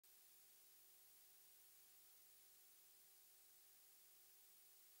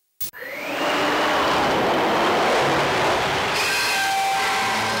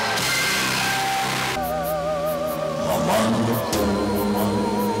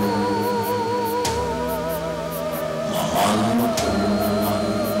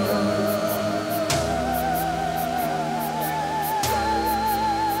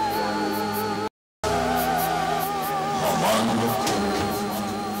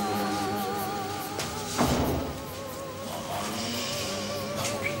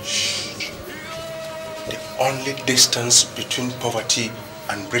only distance between poverty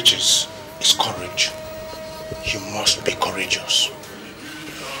and riches is courage. You must be courageous.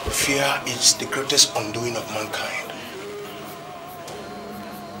 Fear is the greatest undoing of mankind.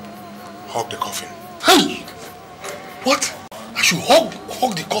 Hug the coffin. Hey! What? I should hug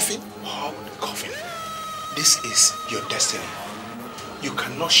the coffin? Hug the coffin. This is your destiny. You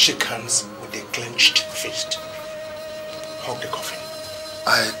cannot shake hands with a clenched fist. Hug the coffin.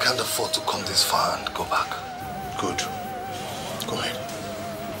 I can't afford to come this far and go back. Good. Go ahead.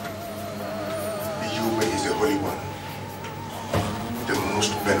 Uche is the Holy One, the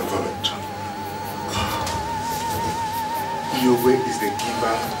most benevolent. Uche is the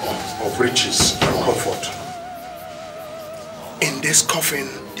giver of riches and comfort. In this coffin,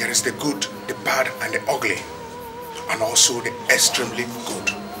 there is the good, the bad, and the ugly, and also the extremely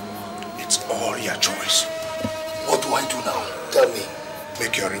good. It's all your choice. What do I do now? Tell me.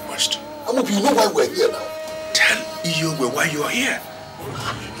 Make your request. I hope you know why we're here now. Tell Uche why you are here.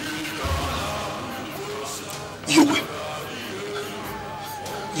 Uche.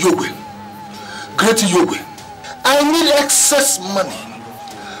 Great Uche. I need excess money.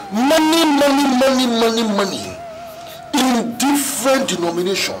 Money. In different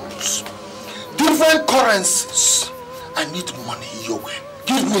denominations. Different currencies. I need money, Uche.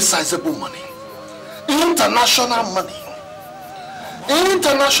 Give me sizable money. International money.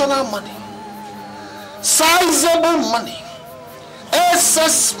 Sizable money.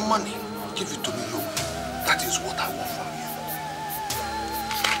 Excess money. Give it to me, Uche. That is what I want from you.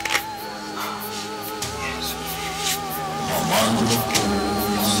 Yes.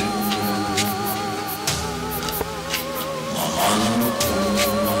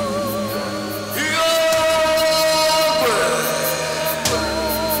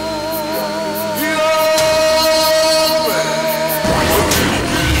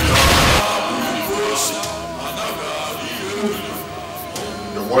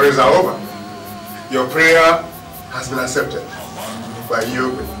 Your worries are over. Your prayer has been accepted by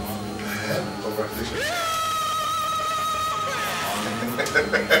Uche. Congratulations.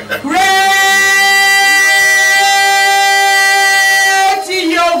 Great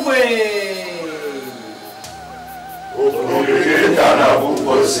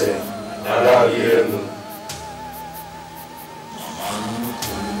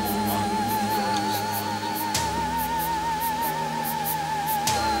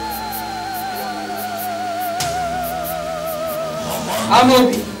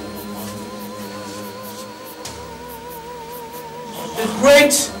Amobi, the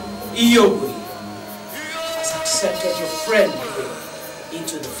great Uche has accepted your friend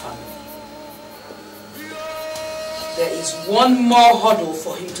into the family. There is one more hurdle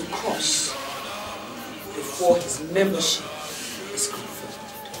for him to cross before his membership is confirmed.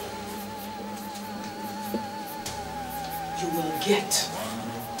 You will get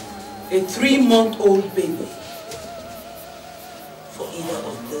a 3-month-old baby for either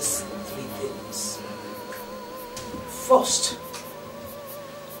of these 3 things. First,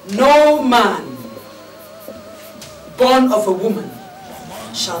 no man born of a woman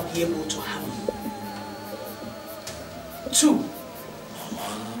shall be able to harm you. 2,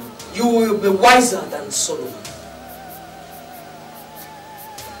 you will be wiser than Solomon.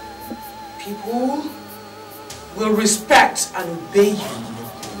 People will respect and obey you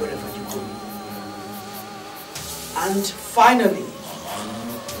wherever you go. And finally,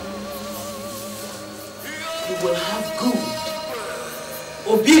 you will have good,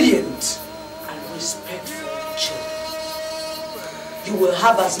 obedient, and respectful children. You will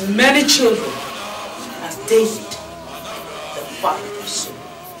have as many children as David, the father of Solomon.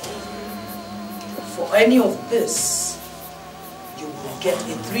 For any of this, you will get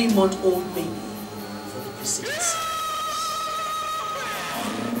a 3-month-old baby for the preceding service.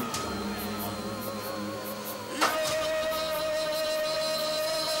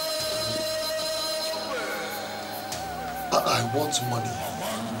 I want money.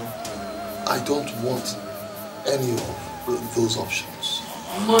 I don't want any of those options.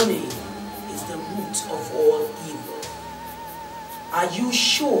 Money is the root of all evil. Are you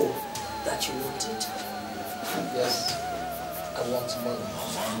sure that you want it? Yes, I want money.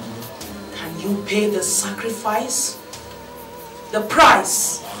 Can you pay the sacrifice? The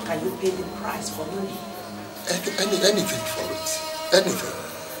price? Can you pay the price for money? Anything for it. Anything.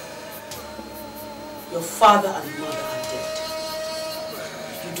 Your father and mother are dead.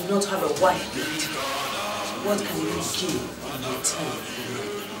 You do not have a wife yet. What can you give in return?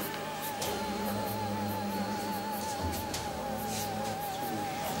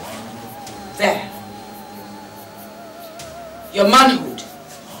 There. Your manhood.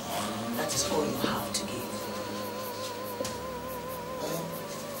 That is all you have to give.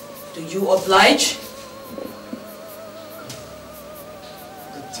 you oblige?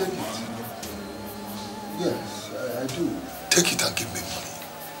 I take it. Yes, I do. Take it and give me money.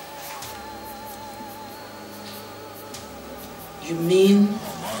 You mean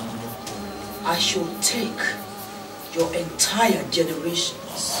I should take your entire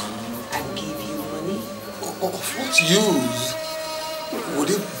generations and give you money? Of what use would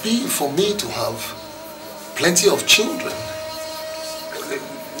it be for me to have plenty of children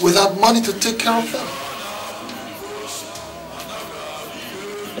without money to take care of them?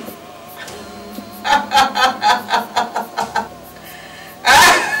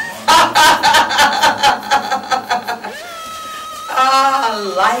 I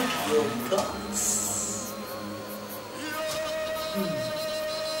like your guts.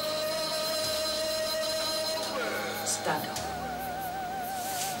 Stand up.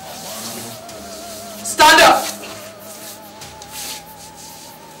 Stand up!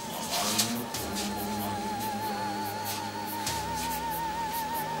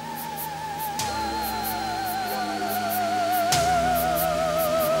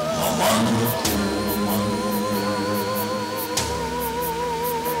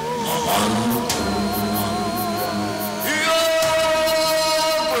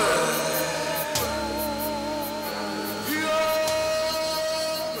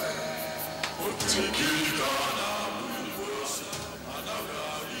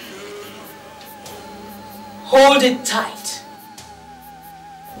 Hold it tight.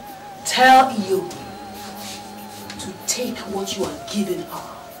 Tell you to take what you are giving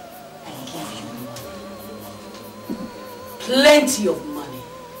her and give you money. Plenty of money.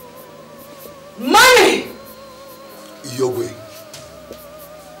 Money! Your way.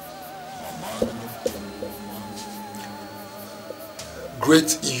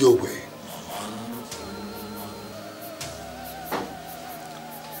 Great your way.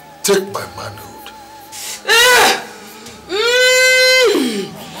 Take my manhood.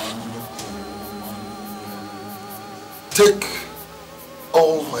 Take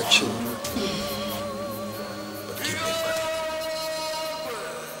all my children, but give me money.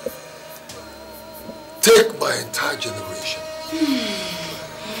 Take my entire generation,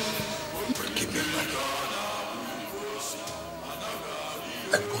 but give me money.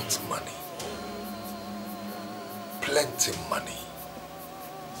 I want money. Plenty money.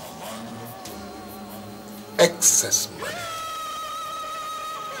 Excess money.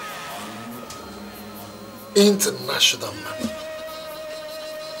 International money.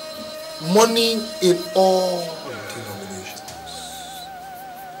 Money in all denominations.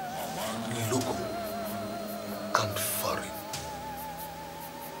 Local and foreign.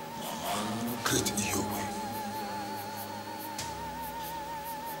 Great Iyowe.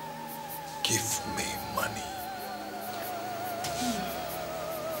 Give me money.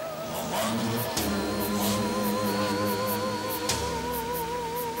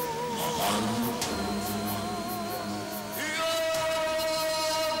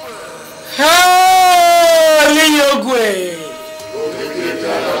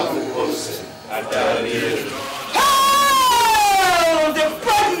 The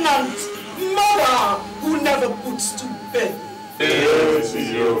pregnant mother who never puts to bed. Yes,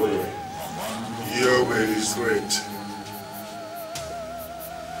 your way. Your way is great.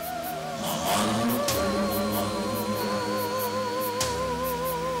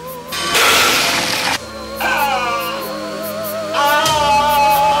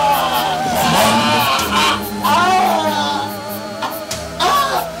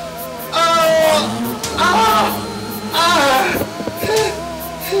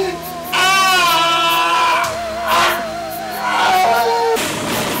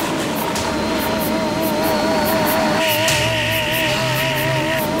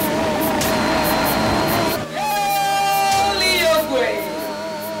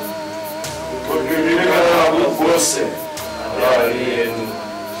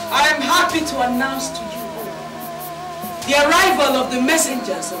 I am happy to announce to you all the arrival of the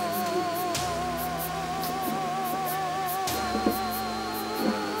messengers of Uche.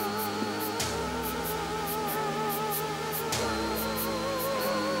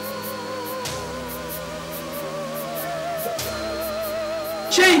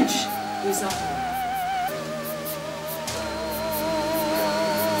 Change is happening.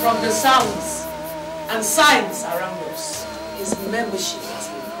 From the sounds and signs around us, his membership has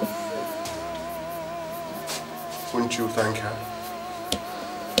been confirmed. Wouldn't you thank her?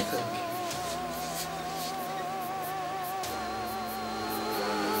 Thank you.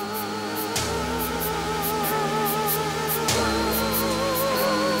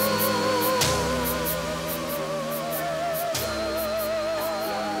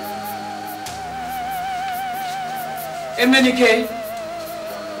 Emenike,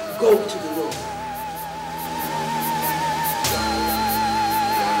 go to the room.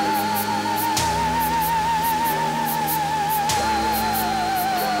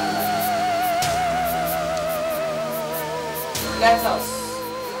 Let us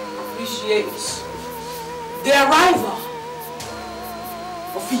appreciate the arrival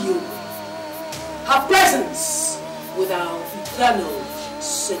of you, her presence with our eternal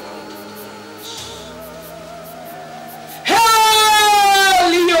sacred touch.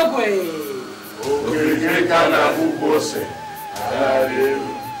 Hail, Iogwe!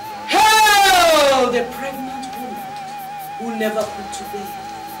 Hail, the pregnant woman who never put to bed.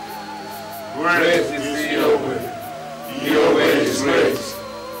 Great is Iogwe. Iogwe is great.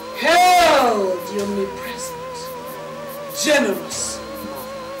 Hail, the omnipresent, generous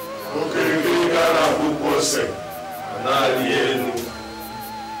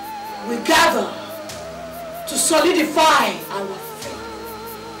we gather to solidify our faith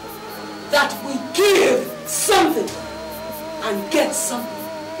that we give something and get something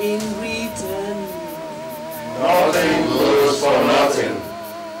in return. Nothing goes for nothing.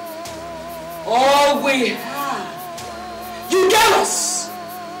 All we have, you gave us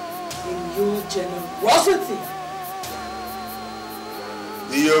in your generosity.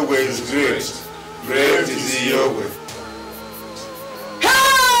 Iogwe is great. Great is Iogwe.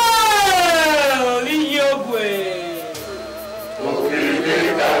 Hail, Iogwe!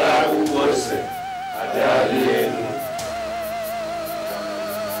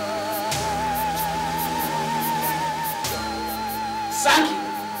 Thank you.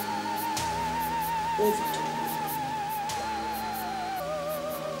 Over to you.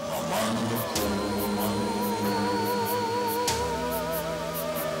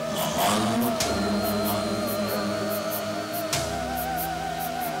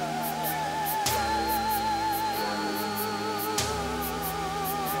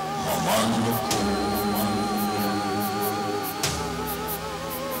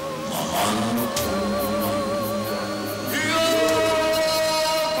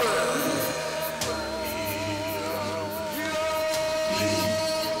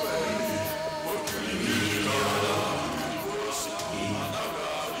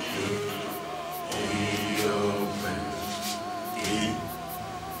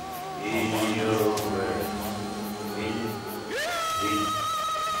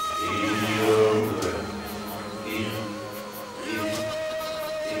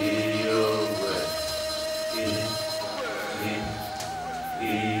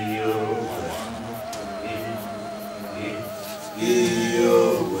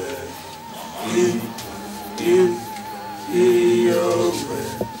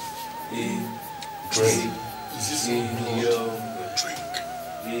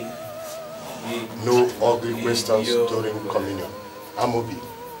 No ugly questions during communion. Amobi,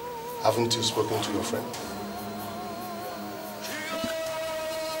 haven't you spoken to your friend?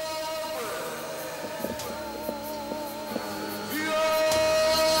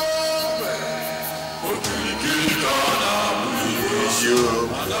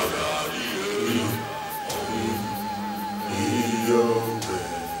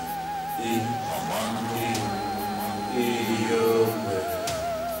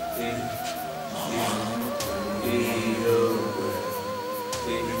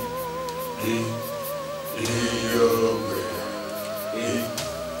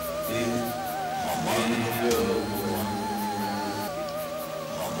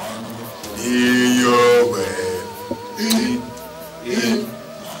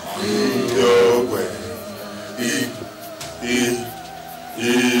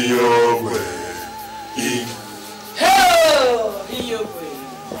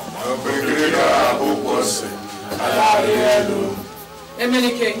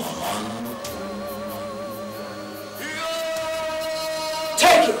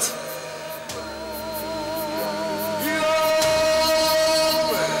 Take it.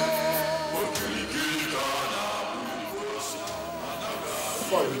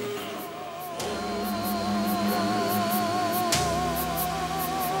 Follow me.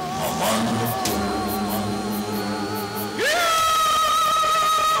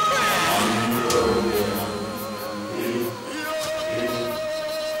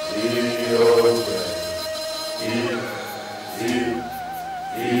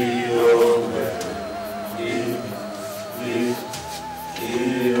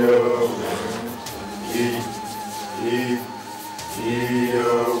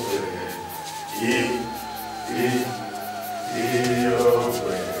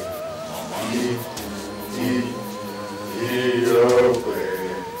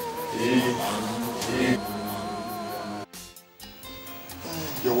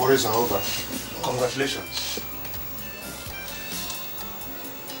 Your worries are over. Congratulations.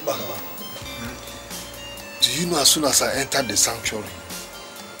 Bagama, do you know as soon as I entered the sanctuary,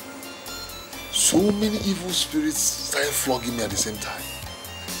 so many evil spirits started flogging me at the same time.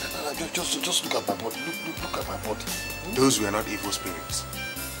 Just look at my body. Look at my body. Those were not evil spirits.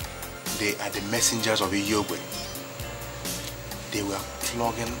 They are the messengers of Iyogwe. They were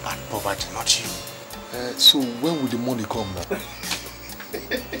flogging at poverty, not you. So when will the money come now?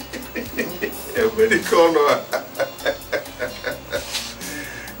 When they come now.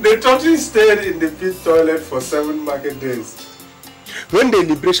 The tortoise stayed in the pit toilet for 7 market days. When the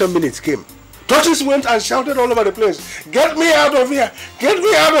liberation minutes came, tortoise went and shouted all over the place, "Get me out of here! Get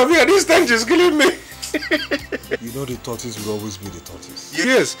me out of here! This stench is killing me!" You know the tortoise will always be the tortoise.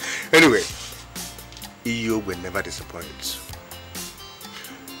 Yes. Anyway, Iyogwe never disappoints.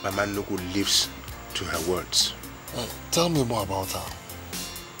 Mama Nuku lives to her words. Tell me more about her.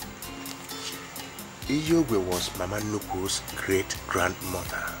 Iyogwe was Mama Nuku's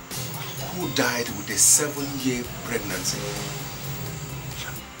great-grandmother, who died with a 7-year pregnancy.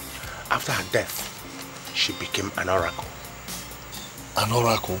 After her death, she became an oracle. An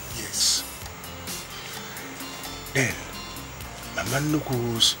oracle? Yes. Then, Mama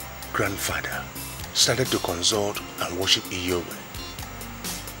Nuku's grandfather started to consult and worship Iyogwe.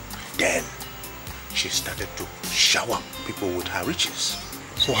 Then, she started to shower people with her riches.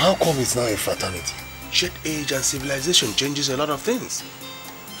 So how come it's now a fraternity? Jet age and civilization changes a lot of things.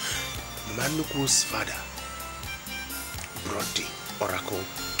 Mama Nuku's father brought the oracle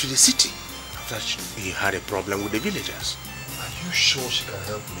to the city after he had a problem with the villagers. Are you sure she can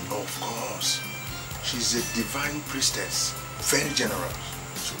help me? Of course. She's a divine priestess, very generous.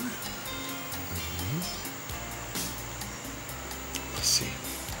 I see.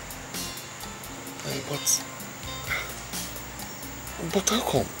 But how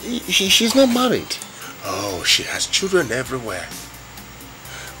come? She's not married. Oh, she has children everywhere.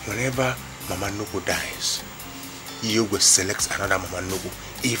 Whenever Mama Nuku dies, Iyogwe selects another Mama Nuku,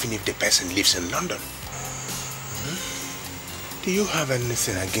 even if the person lives in London. Do you have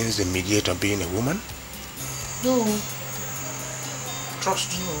anything against the mediator being a woman? No.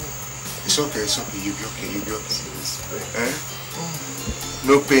 Trust. No. It's okay, you'll be okay,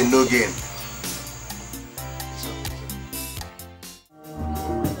 No pain, no gain.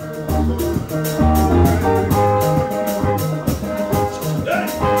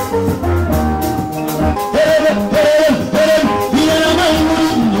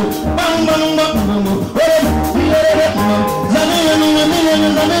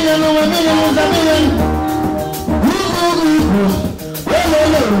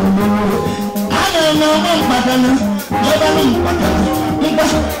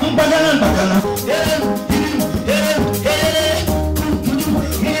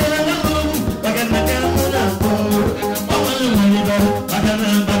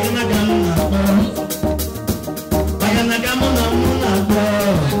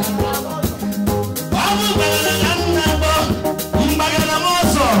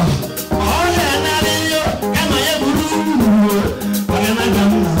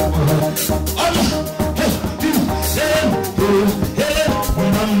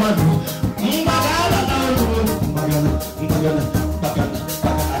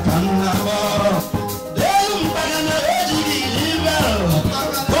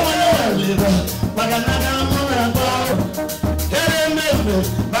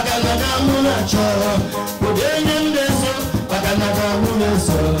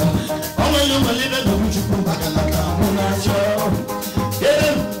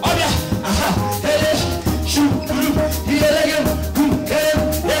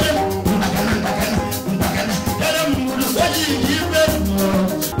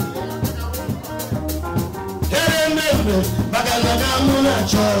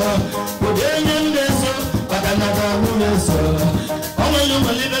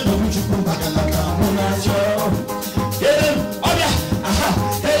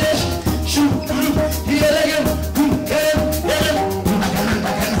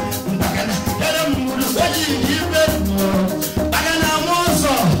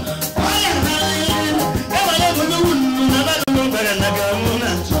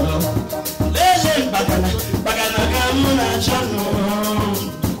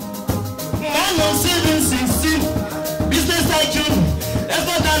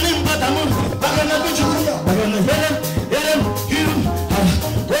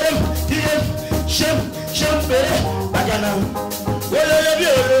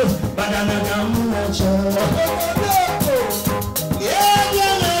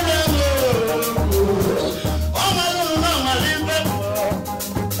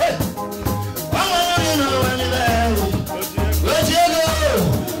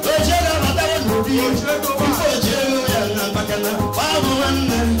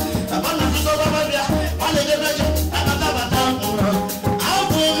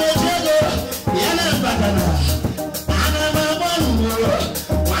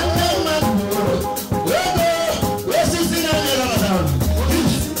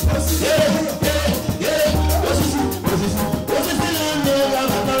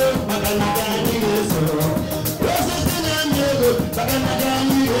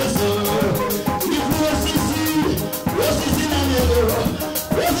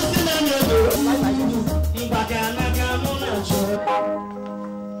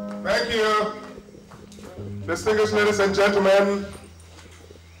 Thank you. Distinguished ladies and gentlemen,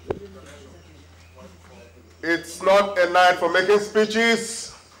 it's not a night for making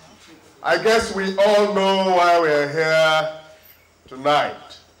speeches. I guess we all know why we're here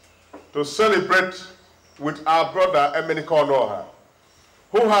tonight. To celebrate with our brother Emeni Konoha,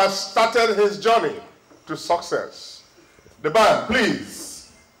 who has started his journey to success. The band, please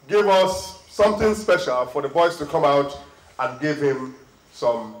give us something special for the boys to come out and give him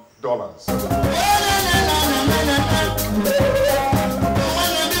some dollars.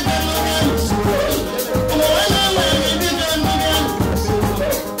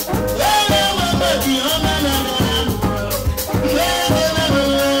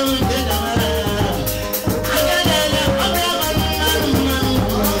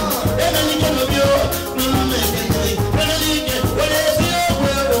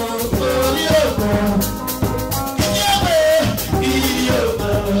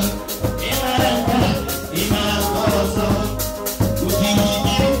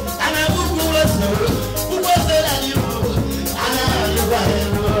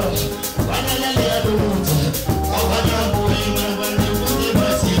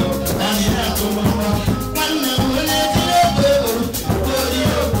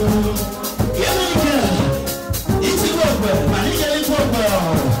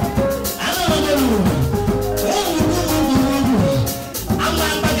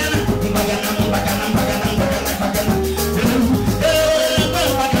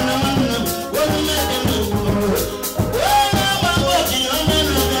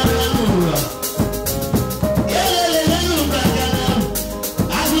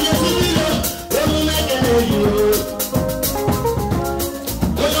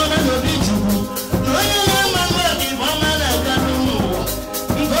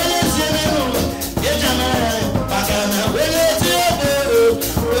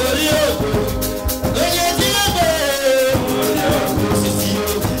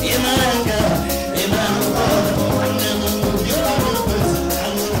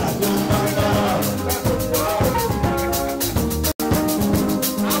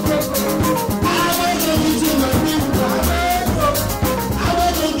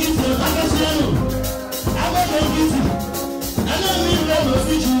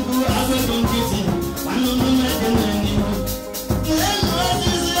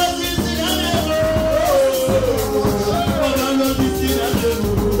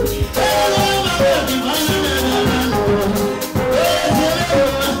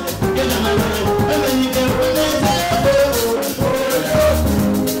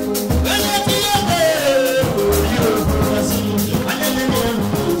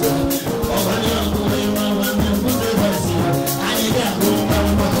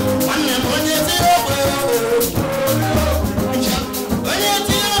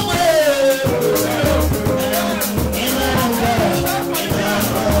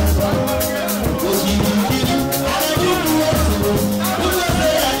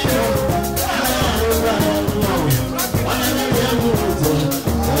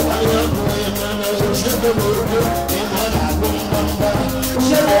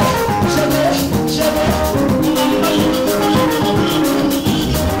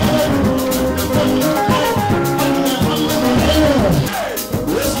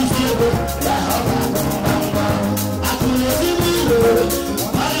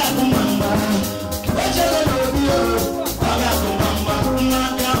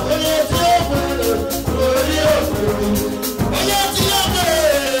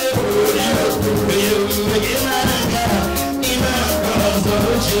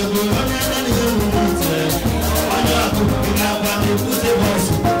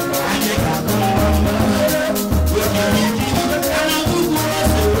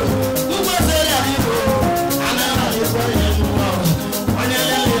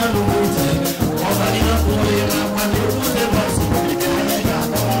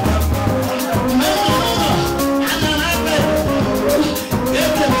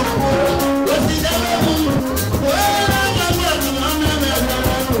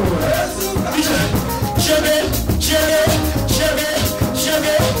 Yes.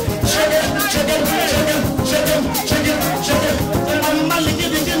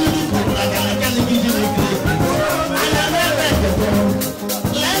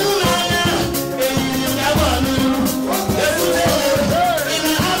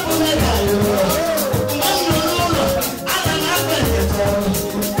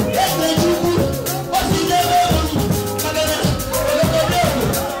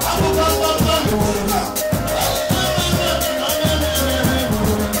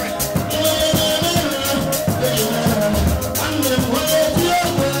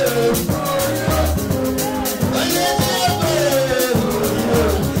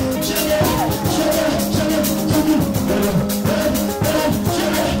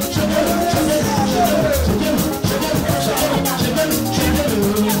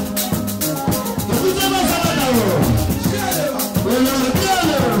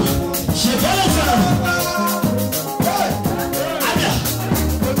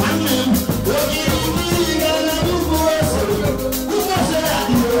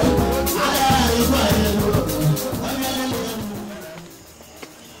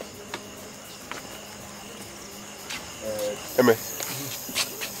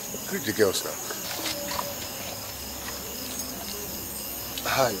 girls now.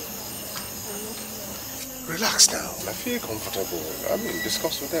 Hi. Relax now. I feel comfortable. I mean,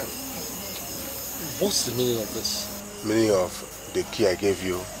 discuss with them. What's the meaning of this? Meaning of the key I gave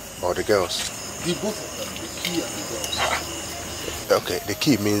you or the girls? The both of them, the key and the girls. Okay, the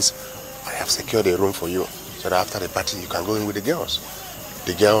key means I have secured a room for you so that after the party you can go in with the girls.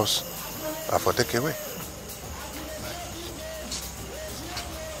 The girls are for takeaway.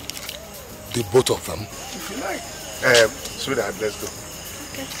 The both of them? If you like. Sweetheart, let's go.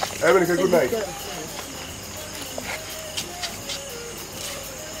 Okay. Everyone, good night.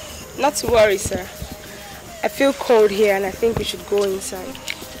 Not to worry, sir. I feel cold here and I think we should go inside.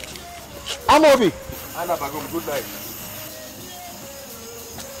 Amobi! Anna Bagum, good night.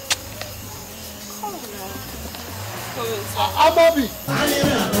 Come on now. Go inside. Amobi!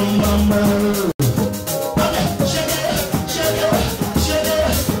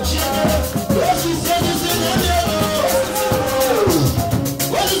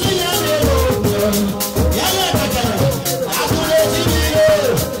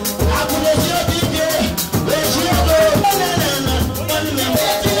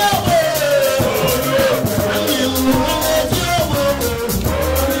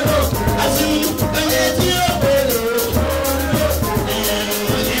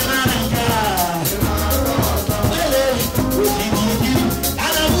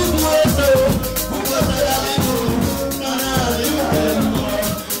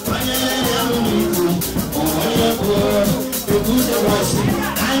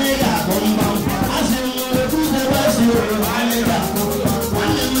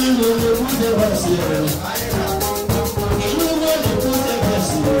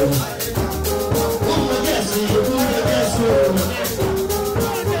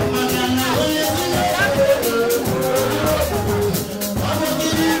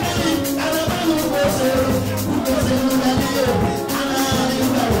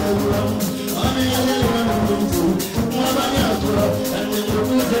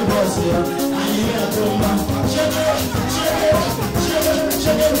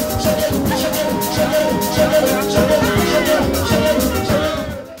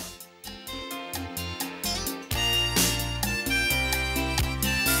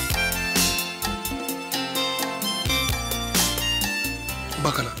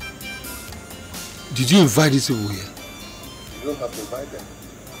 Bakala, did you invite these people here? You don't have to invite them.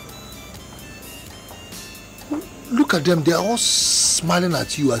 Look at them, they are all smiling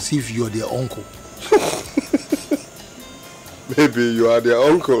at you as if you are their uncle. Maybe you are their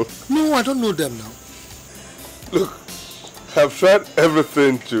uncle. No, I don't know them now. Look, I've tried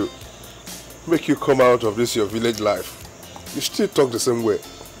everything to make you come out of this your village life. You still talk the same way.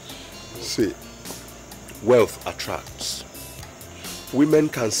 See, wealth attracts. Women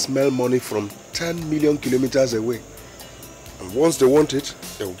can smell money from 10 million kilometers away. And once they want it,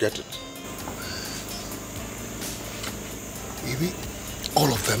 they will get it. Maybe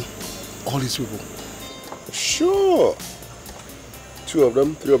all of them, all these people. Sure. 2 of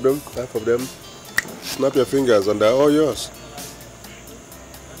them, 3 of them, 5 of them. Snap your fingers and they're all yours.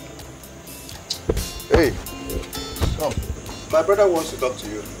 Hey, come. My brother wants to talk to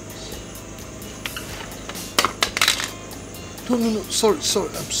you. No, sorry,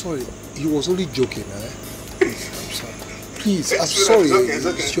 I'm sorry. He was only joking, eh? Please, I'm sorry. Please, I'm sorry. It's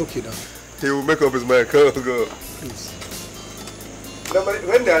okay. He's joking now. He will make up his mind. Go. Please. No, but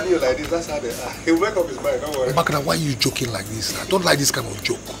when they are new like this, that's how they are. He will make up his mind, don't worry. Bakana, why are you joking like this? I don't like this kind of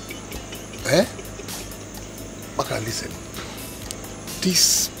joke. Eh? Bakana, listen.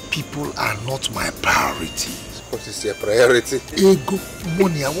 These people are not my priority. What is your priority? Ego,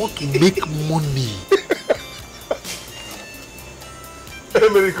 money. I want to make money.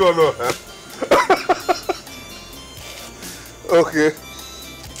 Americano. Okay.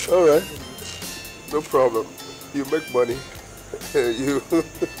 All right. No problem. You make money.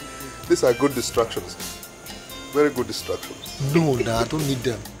 These are good distractions. Very good distractions. No, I don't need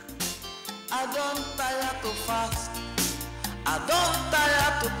them. I don't tire to fast. I don't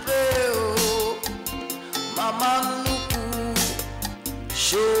tire to pray. Oh. Mama Nuku,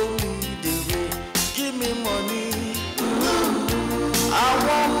 show me the way. Give me money. I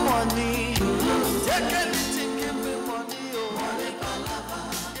want money. Take anything, give me money. Oh, money,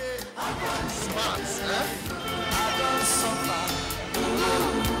 I want smart, eh? I don't suffer.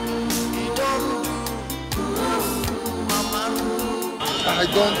 You don't do. Mama. I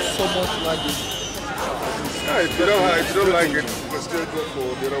don't so much like it. Yeah, if you don't like it, you can still go for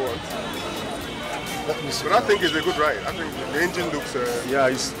the other one. Let me see. But I think it's a good ride. I think the engine looks... yeah,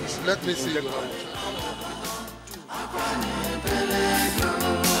 it's let me see.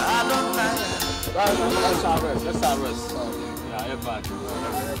 I don't Let's arrest. Yeah, bad.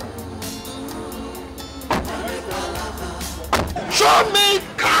 Show me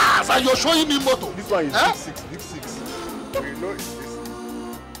cars and you're showing me motor. This one is big six. We know it's this.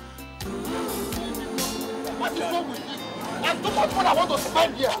 What is wrong with you? And too much money I want to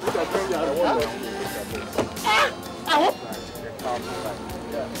spend here. I hope.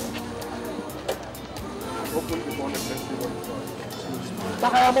 Open the bonnet and see what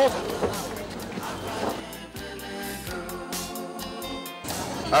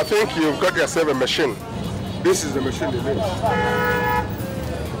I think you've got yourself a machine. This is the machine you need.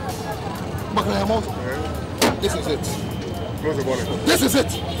 This is it. Close the bonnet. This is it.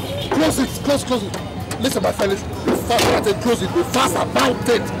 Close it. Close it. Listen, my fellas. Be fast about it. Close it. Be fast about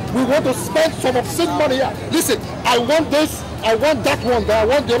it. We want to spend some obscene money here. Listen, I want this. I want that one there. I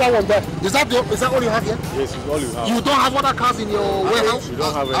want the other one there. Is that all you have here? Yes, it's all you have. You don't have other cars in your warehouse? You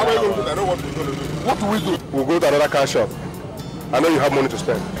don't have any. How are you going to do? I know what we're going to do. What do we do? We'll go to another car shop. I know you have money to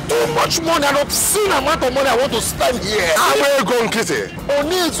spend. Too much money, an obscene amount of money I want to spend here. How are you going, Kitty?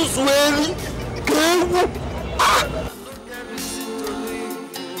 Only it's swearing.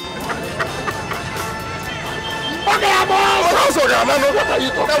 What are you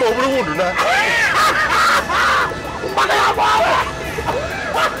talking about?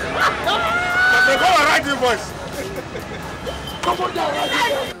 Come on, write your voice. Come on down,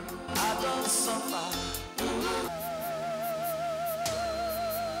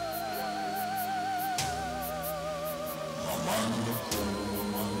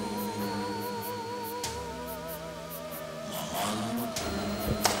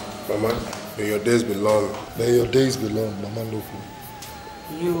 Mama, may your days be long. May your days be long, Mama Loku.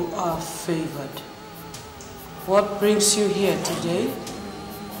 You are favored. What brings you here today?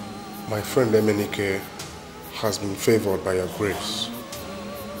 My friend Emenike has been favored by your grace.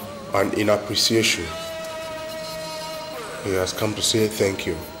 And in appreciation, he has come to say thank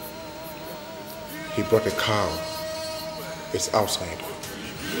you. He brought a cow. It's outside.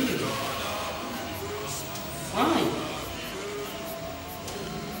 Fine.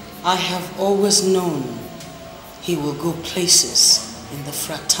 I have always known he will go places in the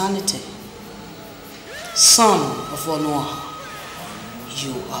fraternity. Son of Onua,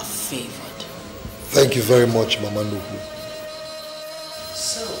 you are favored. Thank you very much, Mama Nuhu.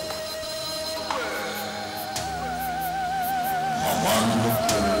 So,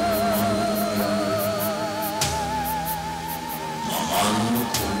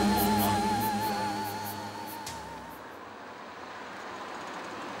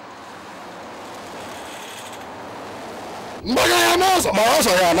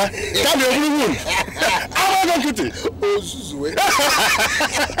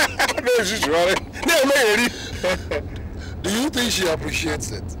 Do you think she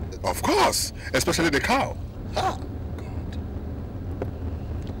appreciates it? Of course, especially the cow. Ah, God.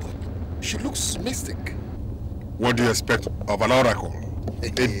 But she looks mystic. What do you expect of an oracle? A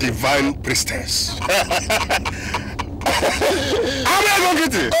divine priestess.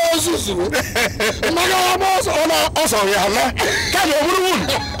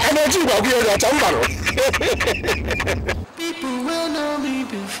 People will know me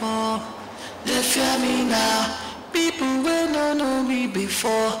before, they fear me now. People will not know me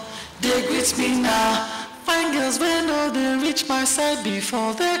before, they greet me now. Fine girls will know they reach my side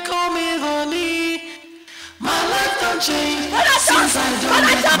before they call me honey. My life don't change since I don't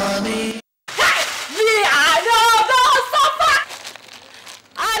make money. Me, I don't go suffer.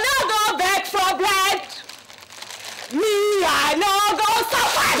 I don't go beg for bread. Me, I don't go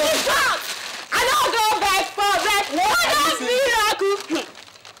suffer this house. I don't go beg for bread. What a miracle.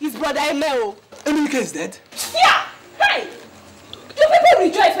 His brother Emeo. Emenike is dead? Yeah. Hey. Do people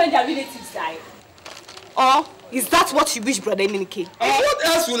rejoice when their relatives die? Or is that what you wish, brother Emenike? What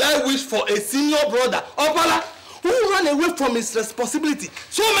else will I wish for a senior brother, Opala, who ran away from his responsibility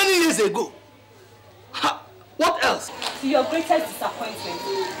so many years ago? What else? To your greatest disappointment,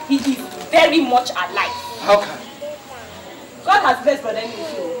 he is very much alive. How can? God has blessed brother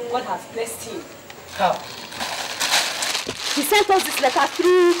Emenike. God has blessed him. How? He sent us this letter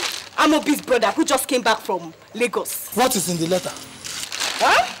through Amobi's brother who just came back from Lagos. What is in the letter?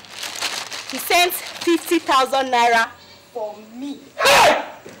 Huh? He sent 50,000 naira for me. Hey!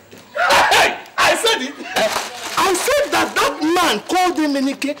 Hey! I said it! I said that man called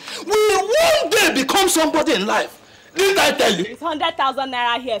Emenike will one day become somebody in life. Didn't I tell you? It's 100,000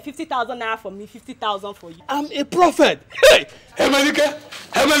 naira here, 50,000 naira for me, 50,000 for you. I'm a prophet. Hey! Emenike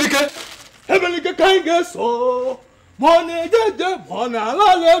can't get so. Money, money,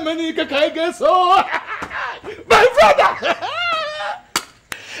 Emenike can't get so. My brother!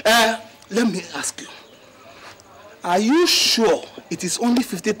 let me ask you. Are you sure it is only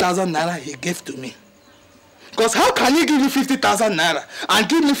 50,000 naira he gave to me? Because how can he give you 50,000 naira and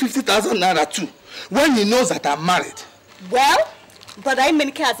give me 50,000 naira too when he knows that I'm married? Well, Brother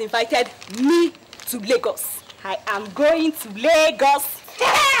Emenike has invited me to Lagos. I am going to Lagos.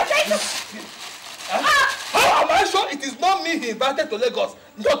 How am I sure it is not me he invited to Lagos,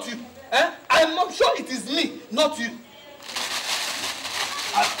 not you? I'm not sure it is me, not you.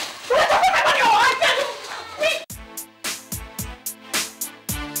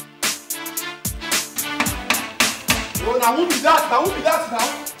 Oh, now won't be that now.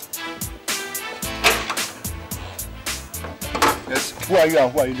 Yes, who are you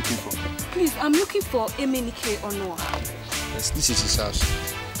and who are you looking for? Please, I'm looking for Emenike Onoa. Yes, this is his house.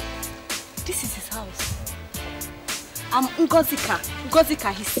 This is his house. I'm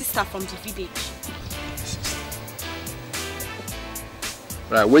Ngozika, his sister from the village.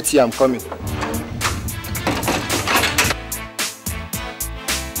 Right, wait here, I'm coming.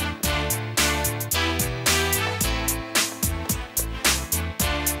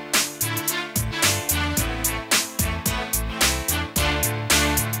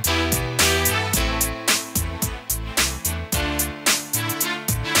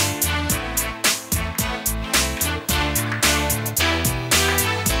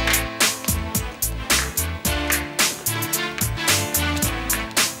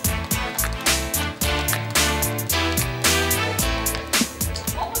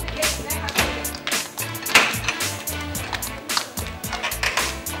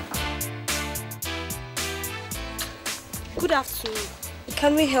 Good afternoon.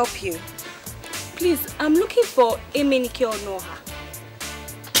 Can we help you? Please, I'm looking for Emenike Onoha.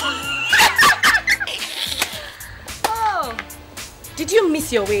 Oh, did you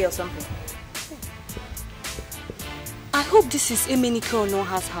miss your way or something? I hope this is Emenike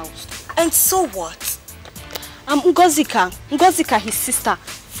Onoha's house. And so what? I'm Ngozika, his sister,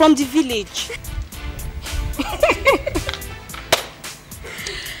 from the village.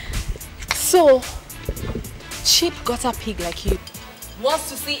 So, cheap gutter pig like you wants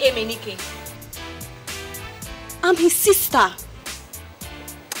to see Emenike. I'm his sister.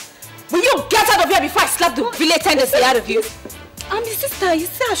 Will you get out of here before I slap the village tendency out of you? I'm his sister. You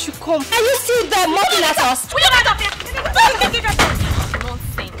said I should come. Are you still there mocking at us? Will you get out of here?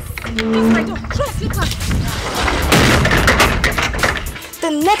 Nonsense. Close my door. Close it up. The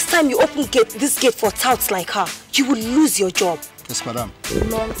next time you open this gate for touts like her, you will lose your job. Yes, madam.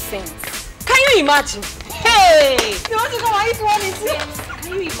 Nonsense. Can you imagine? Hey! You want to come and eat one in it?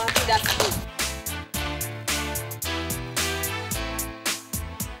 Can you imagine that food?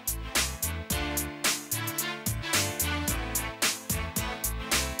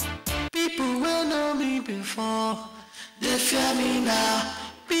 People will know me before, they fear me now.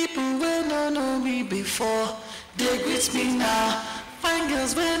 People will not know me before, they greet me now. Fine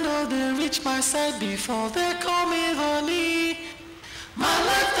girls will know they reach my side before, they call me honey. My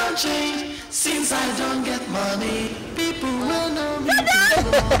life don't change since I don't get money. People will know me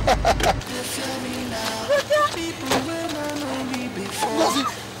before, they fear me now. People will not know me before,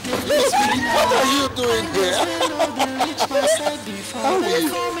 they greet me now. What are you doing here? They reach my side before, they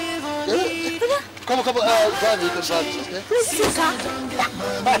call me honey. Come on, drive it, okay? This is her.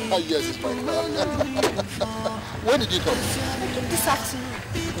 Yes, it's my car. When did you come? This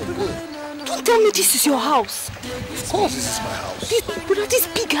afternoon. Good. Don't tell me this is your house. Of course this is my house. This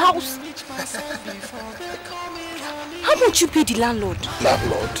big house. How much you pay the landlord?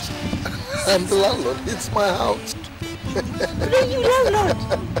 Landlord? I'm the landlord. It's my house. You landlord?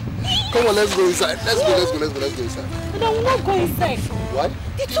 Come on, let's go inside. Let's go inside. But I will not go inside. Why?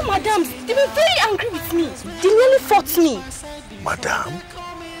 The two madams, they were very angry with me. They nearly fought me. Madam?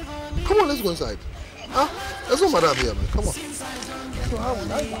 Come on, let's go inside. Huh? There's no madam here, man. Come on. So how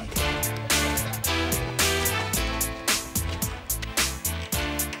would I like?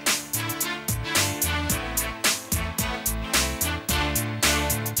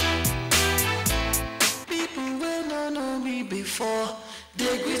 People will not know me before,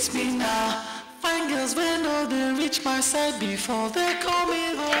 they greet me now. Fine girls will know they reach my side before, they call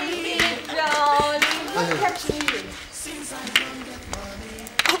me honey.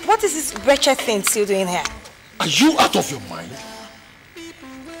 What is this wretched thing still doing here? Are you out of your mind?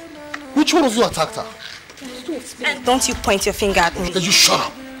 Which one of you attacked her? Don't you point your finger at me. Then you shut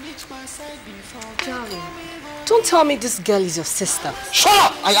up. Darling, don't tell me this girl is your sister. Shut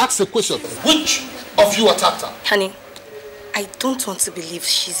up! I asked a question. Which of you attacked her? Honey, I don't want to believe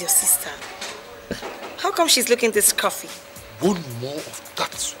she's your sister. How come she's looking this scruffy? One more of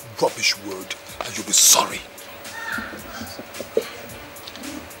that rubbish word and you'll be sorry.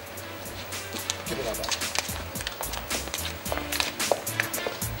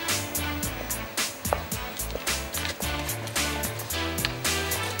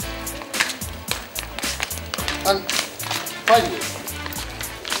 And by the way,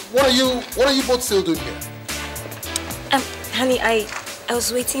 what are you both still doing here? Honey, I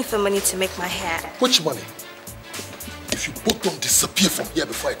was waiting for money to make my hair. Which money? If you both don't disappear from here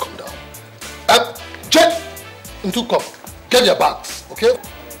before I come down. Jet! Into come. Get your bags, okay?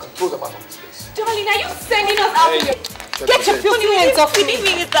 And throw them out of this place. Darling, are you sending us out here? Get your filthy hands off me. We didn't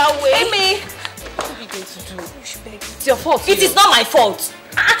mean it that way. Amy! What are you going to do? It's your fault. It is not my fault.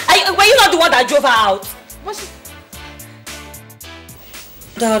 Were you not the one that drove her out?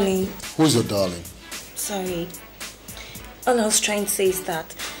 Darling. Who's your darling? Sorry. All I was trying to say is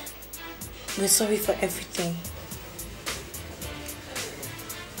that we're sorry for everything.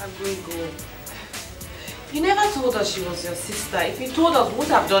 Abuego, you never told us she was your sister. If you told us, we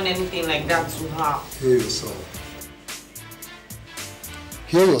wouldn't have done anything like that to her. Hear yourself.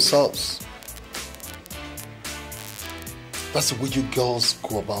 Hear yourselves. That's the way you girls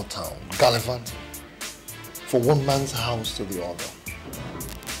go about town, gallivanting. From one man's house to the other.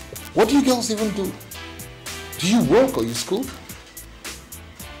 What do you girls even do? Do you work or you school?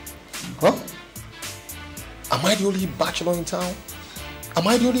 Huh? Am I the only bachelor in town? Am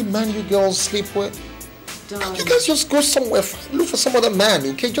I the only man you girls sleep with? Can you guys just go somewhere, look for some other man,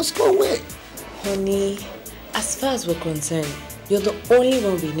 okay? Just go away. Honey, as far as we're concerned, you're the only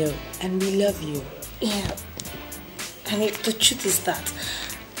one we know, and we love you. Yeah. Honey, the truth is that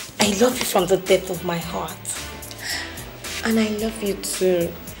I love you from the depth of my heart. And I love you too.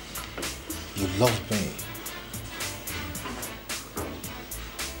 You love me.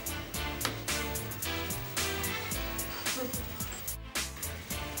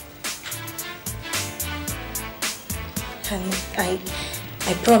 Honey,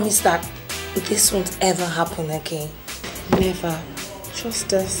 I promise that this won't ever happen again. Never.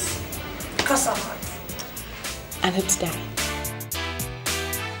 Trust us. Cross our hearts. And hope to die.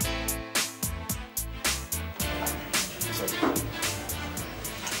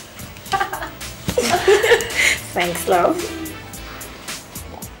 Thanks, love.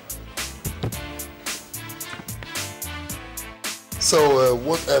 So,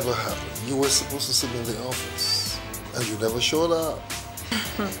 whatever happened? You were supposed to sit in the office, and you never showed up.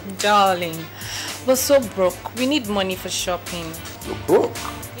 Darling, we're so broke. We need money for shopping. You're broke?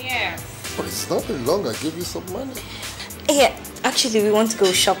 Yes. But it's not been long. I gave you some money. Yeah, actually, we want to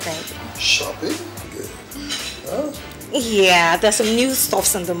go shopping. Shopping? Good. Huh? Yeah, there's some new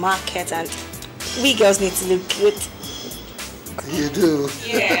stuffs on the market, and we girls need to look good. You do?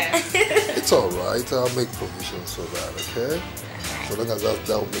 Yeah. It's all right. I'll make provisions for that, okay? So long as that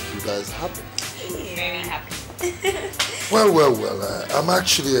will make you guys happy. Very happy. Well. I'm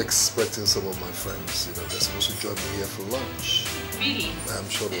actually expecting some of my friends. You know, they're supposed to join me here for lunch. Really? I'm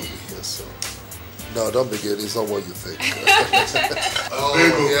sure they'll be here soon. No, don't begin. It's not what you think. Oh,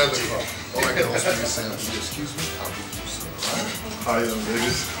 yeah, the car. Oh, I can also be saying, excuse me, I'll be you soon, all right? Hi, young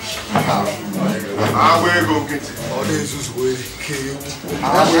ladies. I will go get it. Oh, this is waiting.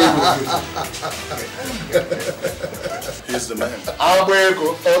 Here's the man. I will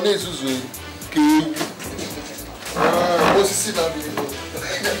go. Oh, this is waiting. What's the sit down here?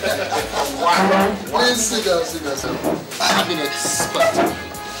 Please sit down. I've been expecting.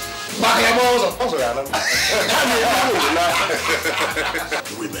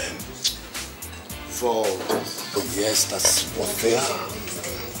 Women. Vultures. Oh yes, that's what they are.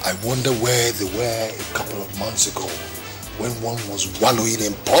 I wonder where they were a couple of months ago when one was wallowing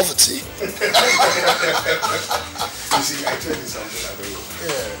in poverty. You see, I tell you something, I don't know.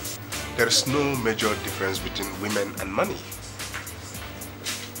 Yeah. There is no major difference between women and money.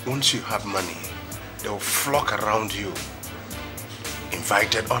 Once you have money, they will flock around you,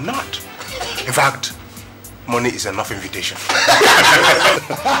 invited or not. In fact, money is enough invitation.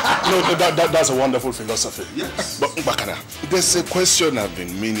 No, that's a wonderful philosophy. Yes. But Bakana, there's a question I've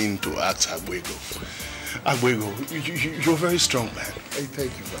been meaning to ask Abuego. Abuego, you're a very strong man. Hey,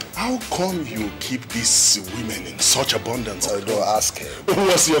 thank you, man. How come you keep these women in such abundance? I don't ask him.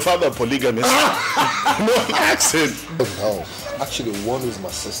 Was your father polygamist? No, ask him. No, actually one is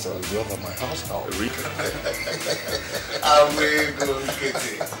my sister and the other my house now. Abuego, get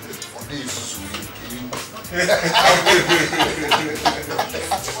it.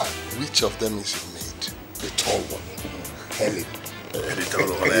 Which of them is your mate? The tall one. Helen.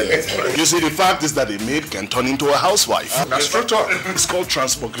 You see, the fact is that a maid can turn into a housewife. That's true talk. It's called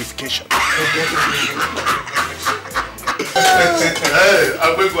transmogrification. Hey,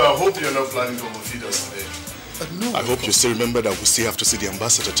 Abuego, I hope you're not planning to overfeed us today. No. I hope you still remember that we still have to see the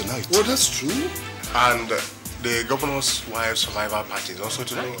ambassador tonight. Well, that's true. And the governor's wife survival party is also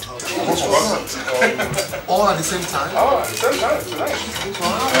tonight. All at the same time? Oh, at the same time, tonight.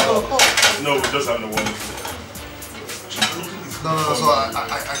 No, we just have the one. No, so I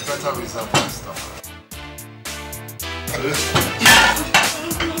better reserve my stuff. It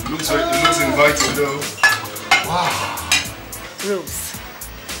looks inviting though. Wow. Rose,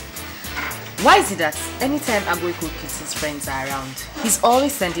 why is it that anytime Agweko kids his friends are around, he's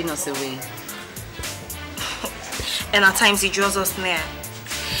always sending us away? And at times he draws us near.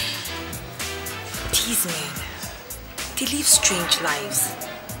 These men, they live strange lives.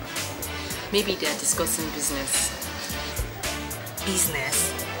 Maybe they're discussing business.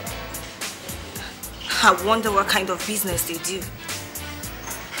 Business? I wonder what kind of business they do.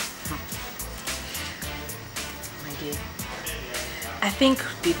 My dear, I think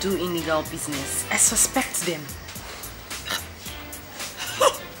they do illegal business. I suspect them.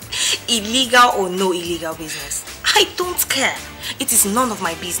 Illegal or no illegal business, I don't care. It is none of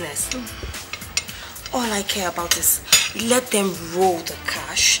my business. All I care about is let them roll the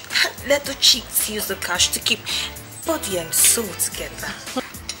cash. Let the chicks use the cash to keep body and soul together.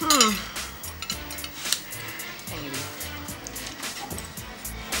 Anyway.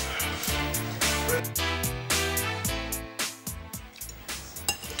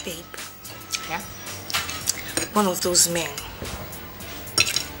 Babe. Yeah? One of those men.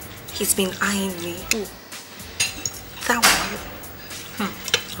 He's been eyeing me. Ooh. That one.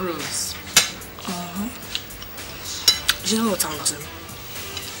 Rose. You know what I'll do?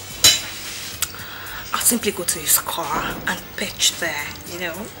 I'll simply go to his car and pitch there, you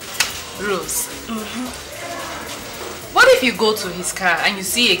know? Rose. What if you go to his car and you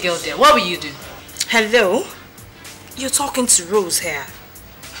see a girl there? What will you do? Hello? You're talking to Rose here.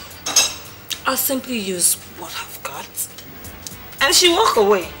 I'll simply use what I've got. And she'll walk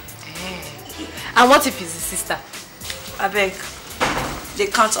away. And what if he's his sister? I beg. They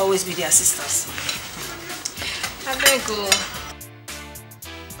can't always be their sisters. I beg you.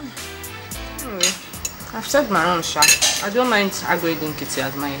 Anyway, I've set my own shot. I don't mind Agwego Kitty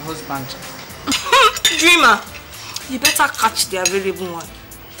as my husband. Dreamer, you better catch the available one.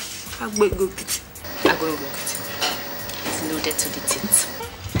 Agwego Kitty. Agwego Kitty. It's loaded to the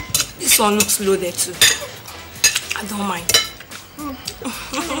teeth. This one looks loaded too. I don't mind.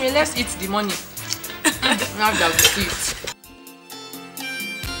 Anyway, let's eat the money. Now that we see it.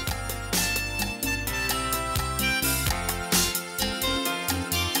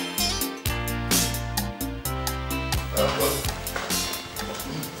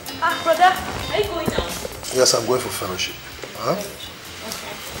 Brother, are you going now? Yes, I'm going for fellowship. Huh?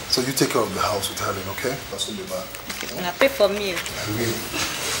 Okay. So you take care of the house with Helen, okay? I'll soon be back. Okay. And I pay for me. I will.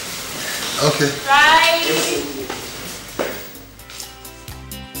 Okay. Bye.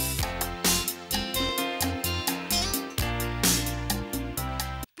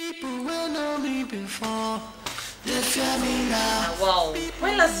 Before they fear me now. Wow.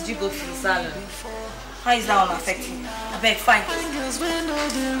 When last did you go to the salon? How is that one affecting you? I beg, fine. Girls when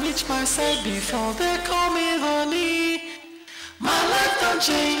they reach my side before they call me honey. My life don't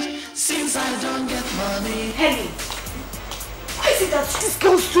change since I don't get money. Henry, why is it that these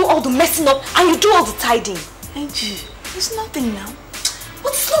girls do all the messing up and you do all the tidying? Angie, it's nothing now.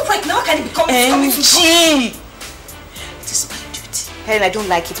 But it's not right now. How can it become Angie! It is my duty. Helen, I don't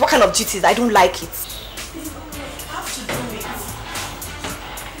like it. What kind of duties? I don't like it. I have to do it.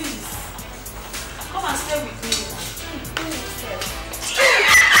 Please. Come and stay with me.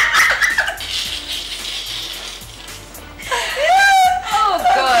 Oh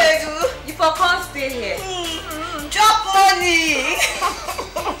God. You for can't stay here. Drop money.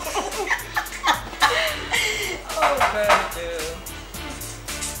 Oh God.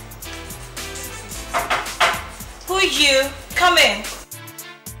 Who are you? Come in.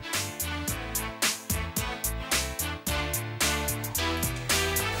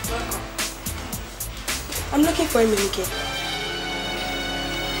 Welcome. I'm looking for a Milike.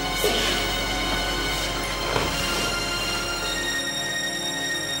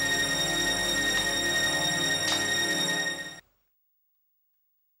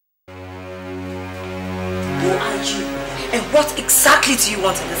 Who are you? And what exactly do you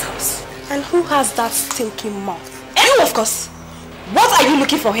want in this house? And who has that stinking mouth? You, of course. What are you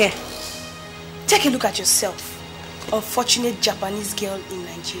looking for here? Take a look at yourself. Unfortunate Japanese girl in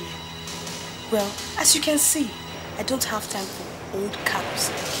Nigeria. Well, as you can see, I don't have time for old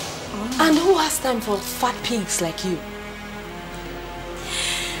cows. And who has time for fat pigs like you?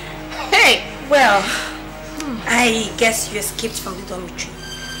 Hey, well, I guess you escaped from the dormitory.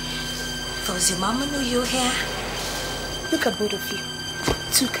 Does your mama know you're here? Look at both of you.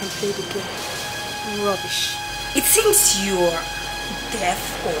 Two can play the game. Rubbish. It seems you're deaf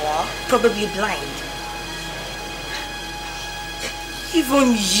or probably blind.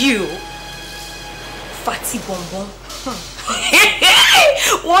 Even you, fatty bonbon.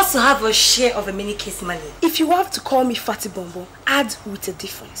 wants to have a share of a mini case money. If you have to call me Fatty Bombo, add with a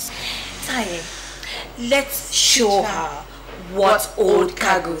difference. Taye, let's show her what old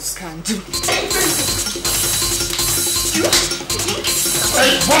cargoes can do.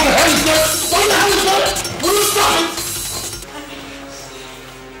 Hey, what the hell is that? What the hell is that? Will you stop it?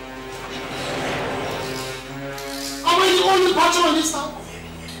 Am I the only bachelor in this town?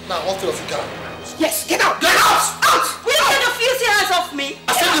 Now, all three of you get out. Yes, get out! Get out! Out! Will you get the filthy hands off me? I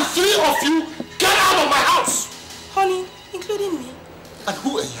said the three of you get out of my house! Honey, including me. And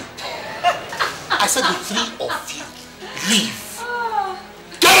who are you? I said the three of you leave.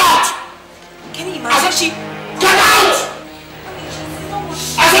 Get out! Can you I imagine? said get out!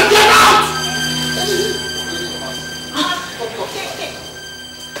 I said get out!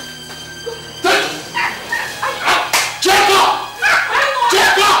 Jacob!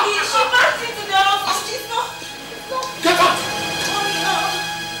 Jacob! She passed into the office. She's not. Get out!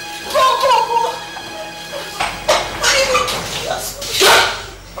 Go!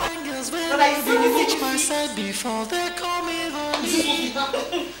 But I reach my side before they call me honey.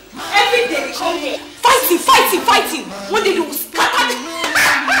 Every day we come here. Fighting. What did you scatter?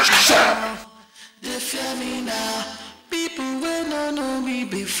 They fear me now. People will not know me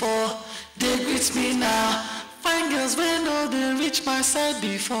before. They greet me now. Fine girls will know they reach my side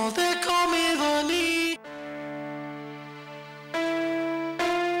before they call me honey.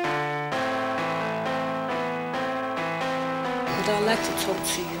 But I'd like to talk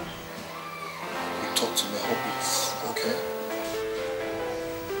to you. Talk to me. I hope it's okay.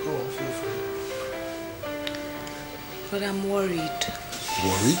 Go on, feel free. But I'm worried.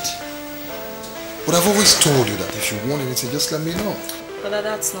 Worried? But I've always told you that if you want anything, just let me know. But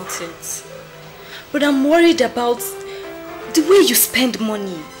that's not it. But I'm worried about the way you spend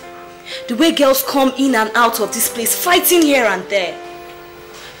money. The way girls come in and out of this place, fighting here and there.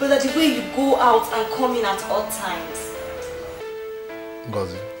 But the way you go out and come in at odd times.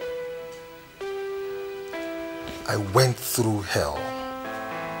 Ngozi, I went through hell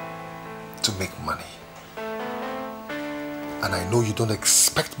to make money. And I know you don't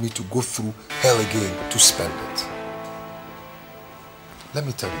expect me to go through hell again to spend it. Let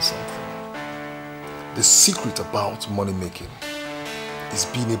me tell you something. The secret about money making is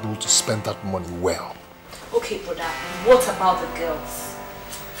being able to spend that money well. Okay, brother, what about the girls?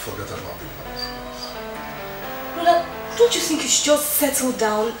 Forget about the girls. Brother, don't you think you should just settle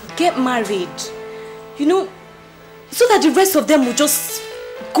down, get married? You know, so that the rest of them will just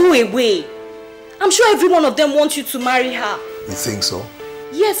go away. I'm sure every one of them wants you to marry her. You think so?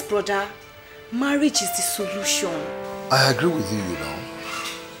 Yes, brother. Marriage is the solution. I agree with you, you know.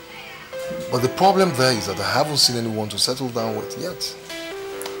 But the problem there is that I haven't seen anyone to settle down with yet.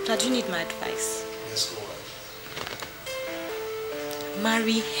 Dad, you need my advice. Yes, go ahead.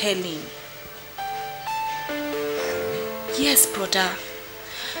 Marry Helen. Yes, brother.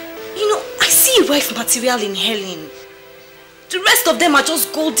 You know, I see wife material in Helen. The rest of them are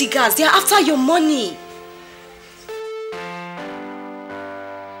just gold diggers. They are after your money.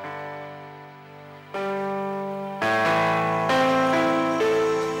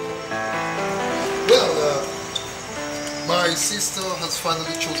 Well, my sister has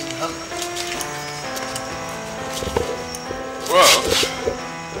finally chosen Helen. Well,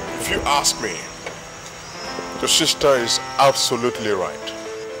 if you ask me, your sister is absolutely right.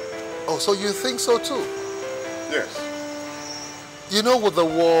 Oh, so you think so too? Yes. You know, with the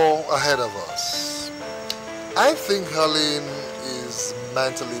war ahead of us, I think Helen is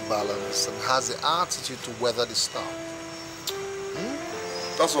mentally balanced and has the attitude to weather the storm.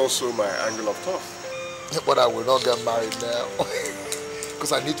 That's also my angle of thought. But I will not get married now.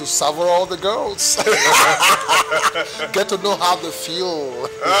 Because I need to savor all the girls. Get to know how they feel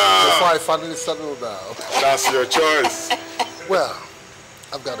before I finally settle down. That's your choice. Well,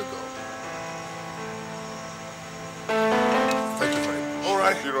 I've got to go. Thank you very much. All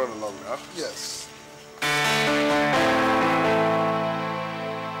right, you run along now. Yes.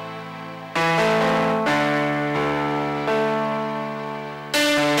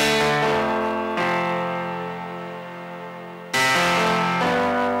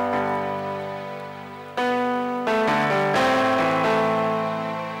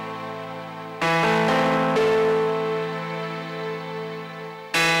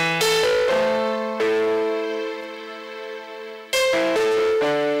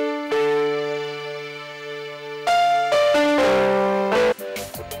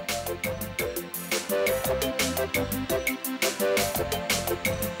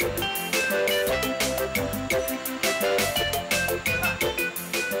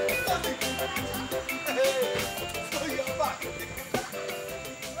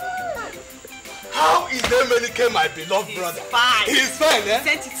 Emenike, my beloved brother. Fine. He's fine, eh?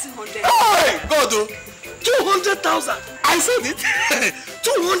 Sent it 200. Hey, God, 200,000. I said it.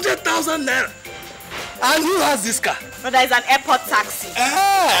 200,000 naira. And who has this car? Brother, it's an airport taxi.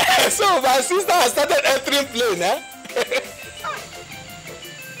 So my sister has started entering plane, eh?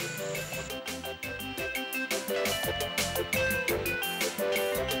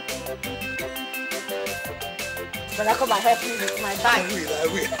 Brother, come and help me with my bag. I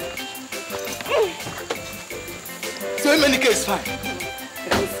will. So Emenike is fine.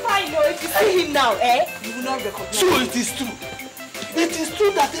 It's fine, no. If you see him now, you will not recognize So him. it is true. It is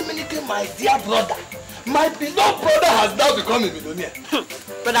true that Emenike, my dear brother, my beloved brother, has now become a millionaire.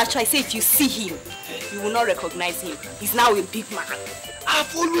 Brother, try say if you see him, you will not recognize him. He's now a big man.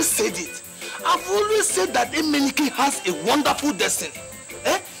 I've always said it. I've always said that Emenike has a wonderful destiny.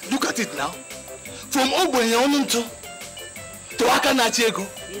 Look at it now. From Ogbonyeonunto to Akanachiego.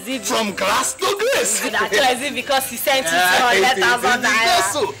 From grass to grace. Is it because he sent you 200,000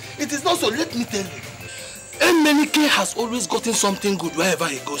 naira? It is not so. Let me tell you. Emenike has always gotten something good wherever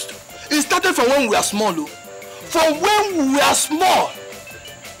he goes to. It started from when we were small. From when we were small.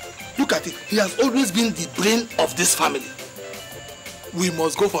 Look at it. He has always been the brain of this family. We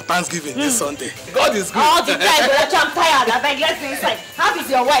must go for Thanksgiving this Sunday. God is good. All the time, but I'm tired. I beg, let's go inside. How is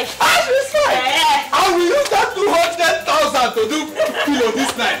your wife? She's fine. I will use that 200,000 to do pillow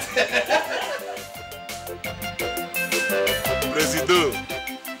this night. Presido.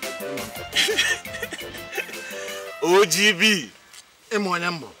 OGB.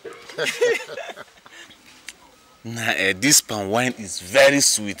 Nah, this palm wine is very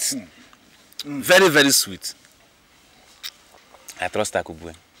sweet. Very, very sweet. I trust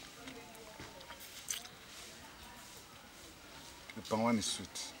Akubwe. The palm wine is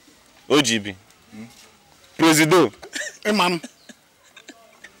sweet. OGB. Presido. Hey, ma'am.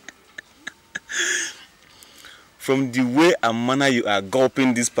 From the way and manner you are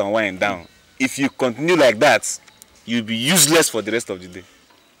gulping this palm wine down, if you continue like that, you'll be useless for the rest of the day.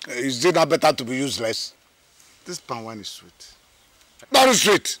 Is it not better to be useless? This palm wine is sweet. Very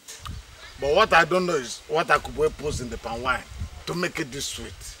sweet. But what I don't know is what Akubwe puts in the palm wine to make it this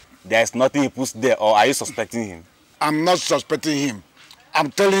sweet. There's nothing he puts there, or are you suspecting him? I'm not suspecting him.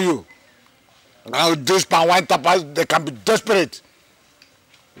 I'm telling you. Now these palm wine tappers, they can be desperate.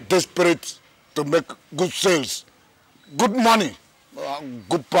 Desperate to make good sales, good money,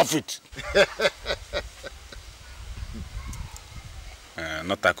 good profit.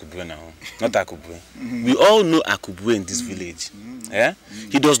 Not Akubwe now. Not Akubwe. We all know Akubwe in this village. Yeah?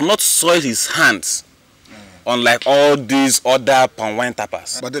 He does not soil his hands unlike all these other palm wine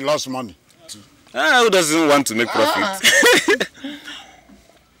tappers. But they lost money too. Who doesn't want to make profit?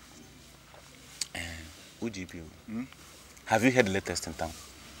 OGP, have you heard the latest in town?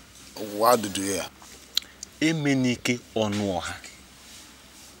 What did you hear? Emenike Onuoha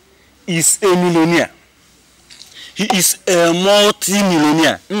is a millionaire. He is a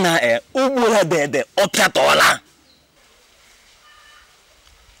multi-millionaire.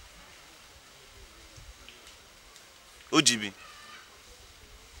 OGB,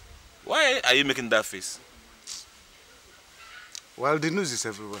 why are you making that face? Well, the news is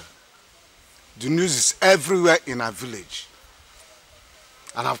everywhere. The news is everywhere in our village.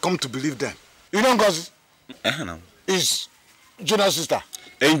 And I've come to believe them. You know Ngozi? No. Is Jonah's sister.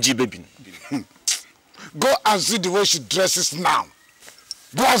 NG baby. Go and see the way she dresses now.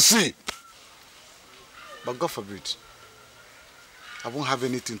 Go and see. But God forbid, I won't have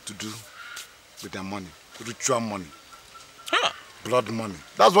anything to do with their money. Ritual money. Huh. Blood money.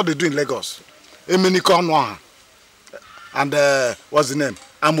 That's what they do in Lagos. Emenike Onuoha. And what's the name?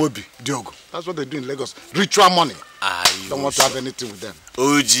 Amobi Diogo. That's what they do in Lagos. Ritual money. Don't want to have anything with them.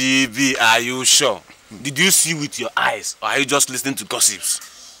 OGB, are you sure? Did you see with your eyes, or are you just listening to gossips?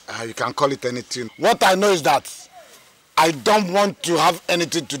 You can call it anything. What I know is that I don't want to have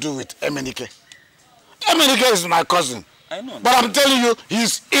anything to do with Emenike. Emenike is my cousin. I know. But I'm telling you,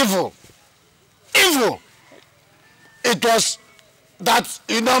 he's evil. Evil. It was that,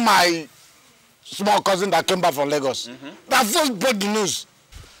 you know, my small cousin that came back from Lagos, that first broke the news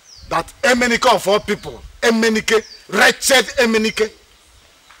that Emenike of all people, Emenike, wretched Emenike,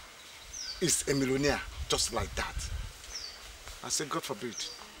 is a millionaire, just like that. I said, God forbid.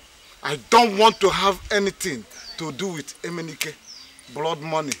 I don't want to have anything to do with Emenike, blood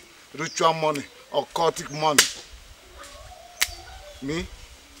money, ritual money, occultic money. Me,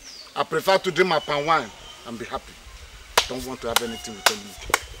 I prefer to drink my palm wine and be happy. Don't want to have anything with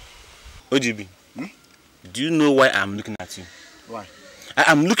Emenike. OGB, do you know why I'm looking at you? Why? I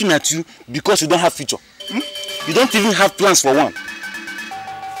am looking at you because you don't have future. You don't even have plans for one.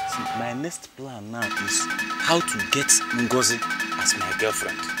 See, my next plan now is how to get Ngozi as my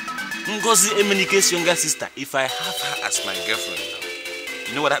girlfriend. Ngozi Emenike's younger sister. If I have her as my girlfriend now,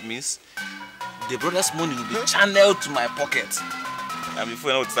 you know what that means? The brother's money will be channeled to my pocket. And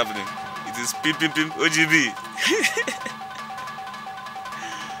before you know what's happening, it is pim pim pim OGB.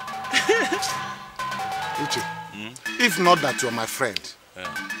 Uche, if not that you're my friend,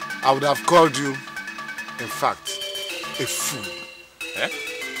 I would have called you, in fact, a fool.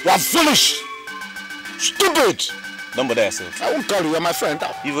 You are foolish! Stupid! Don't bother yourself. I won't call you, you're my friend.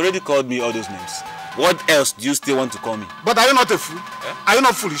 You've already called me all those names. What else do you still want to call me? But are you not a fool? Are you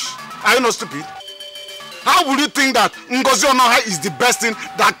not foolish? Are you not stupid? How would you think that Ngozi Onoha is the best thing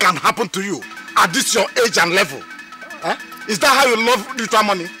that can happen to you at this your age and level? Is that how you love ritual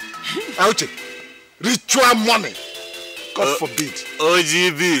money? Uche, ritual money. God forbid.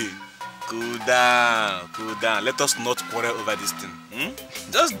 OGB, cool down, cool down. Let us not quarrel over this thing.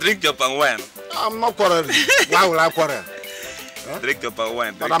 Just drink your palm wine. I'm not quarreling. Why will I quarrel? Drink your palm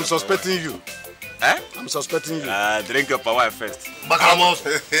wine. But I'm suspecting you. I'm suspecting you. Drink your palm wine first. Why?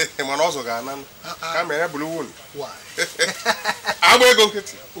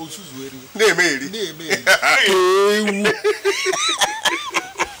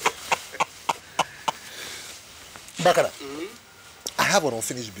 Bakara, I have an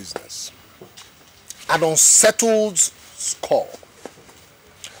unfinished business, an unsettled score,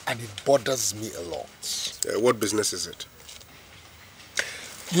 and it bothers me a lot. What business is it?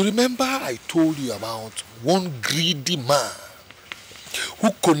 You remember I told you about one greedy man who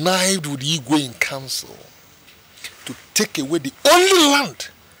connived with Igwe in council to take away the only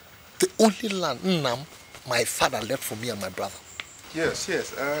land Nnam, my father left for me and my brother. Yes.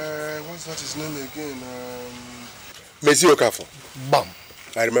 What's that his name again? Mezi Okafo. Bam.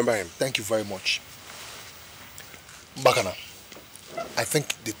 I remember him. Thank you very much. Bakana, I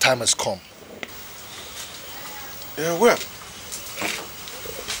think the time has come. Well,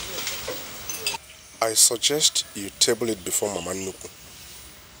 I suggest you table it before Mama Nuku.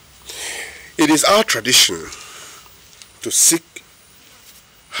 It is our tradition to seek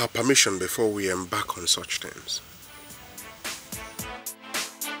her permission before we embark on such things.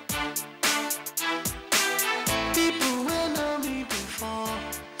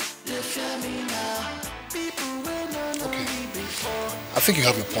 I think you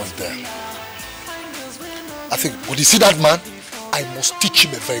have a point there. I think, when you see that man, I must teach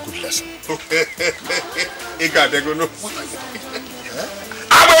him a very good lesson. What are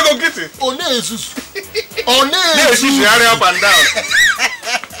I'm going to get it. Oh, Jesus. Hurry up and down.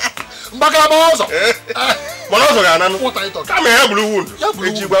 What are you talking? Come here, blue wound. What are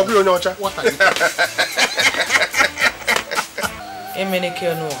you talking?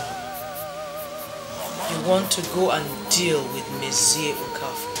 You want to go and deal with Mezie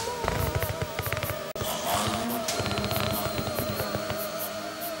Okafor.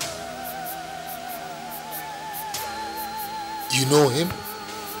 You know him?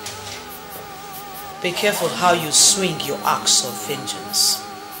 Be careful how you swing your axe of vengeance.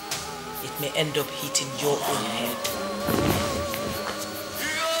 It may end up hitting your own head.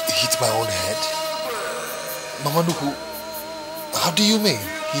 Hit my own head? Mama Nuku, how do you mean,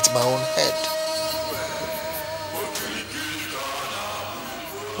 hit my own head?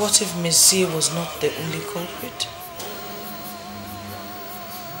 What if Mezie was not the only culprit?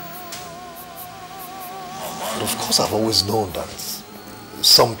 But of course, I've always known that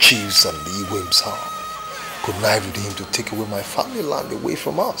some chiefs and the Igwe himself connived with him to take away my family land away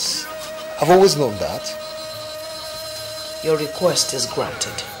from us. I've always known that. Your request is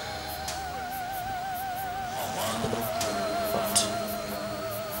granted. But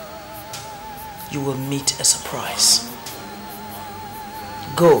you will meet a surprise.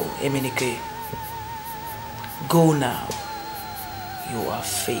 Go, Emenike. Go now. You are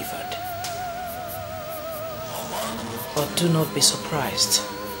favored. But do not be surprised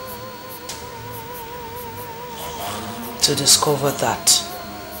to discover that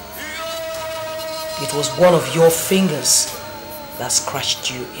it was one of your fingers that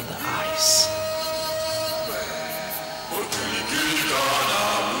scratched you in the eyes.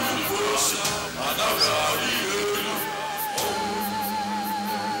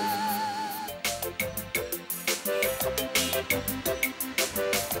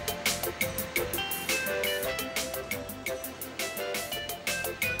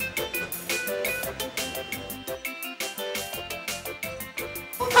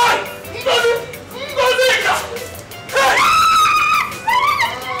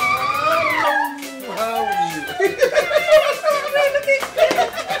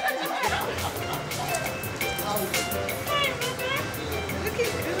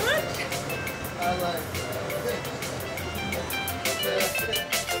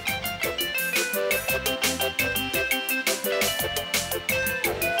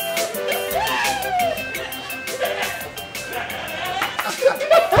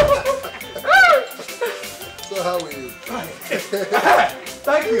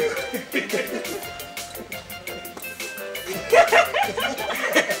 Thank you.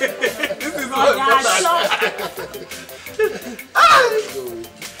 This is what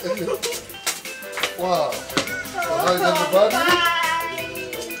Wow. How's everybody?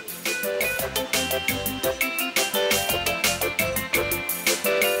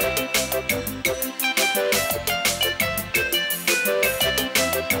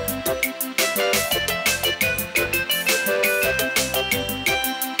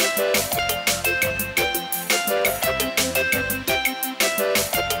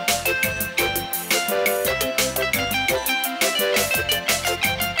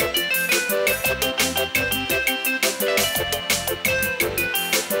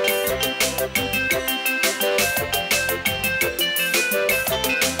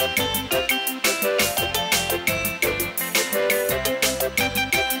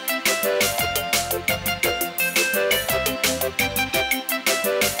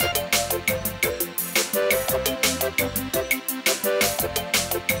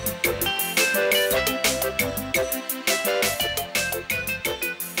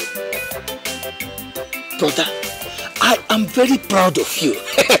 Brother, I am very proud of you.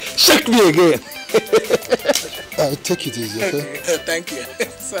 Shake me again. Take it easy, okay? Thank you.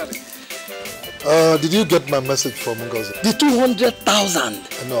 Sorry. Did you get my message from Ngozi? The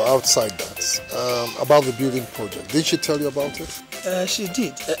 200,000. No, outside that. About the building project. Did she tell you about it? She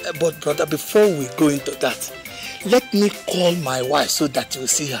did. But brother, before we go into that, let me call my wife so that you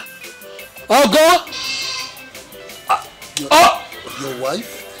see her. Ogo! Your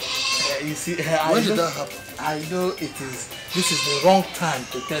wife? You see, when did that happen? I know this is the wrong time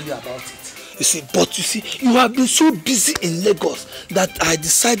to tell you about it. You see, you have been so busy in Lagos that I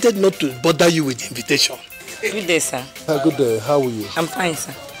decided not to bother you with the invitation. Good day, sir. Good day. How are you? I'm fine,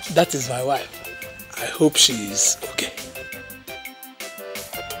 sir. That is my wife. I hope she is okay.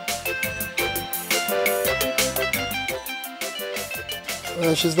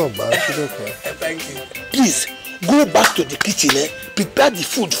 She's not bad. She's okay. Thank you. Please, go back to the kitchen, prepare the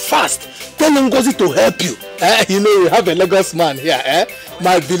food fast. Tell Ngozi to help you. You know, we have a Lagos man here,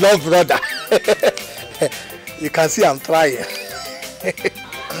 my beloved brother. You can see I'm trying.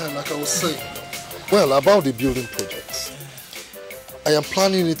 Like I was saying, well, about the building projects, I am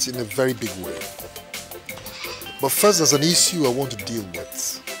planning it in a very big way. But first, there's an issue I want to deal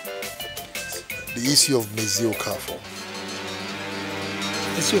with. The issue of Mezio Kafo.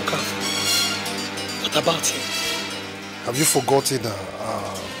 Mezio Kafo? What about him? Have you forgotten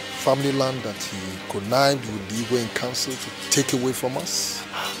family land that he connived with the Igwe Council to take away from us?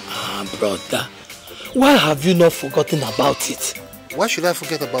 Brother, why have you not forgotten about it? Why should I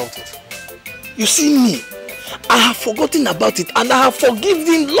forget about it? You see me, I have forgotten about it and I have forgiven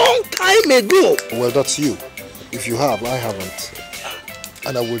him long time ago. Well, that's you. If you have, I haven't.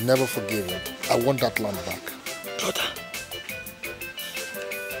 And I will never forgive him. I want that land back. Brother,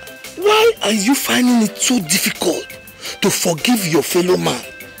 why are you finding it so difficult to forgive your fellow man?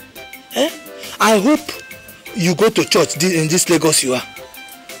 I hope you go to church in this Lagos you are.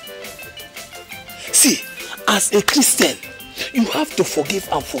 See, as a Christian, you have to forgive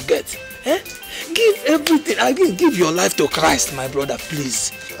and forget. Give everything, give your life to Christ, my brother,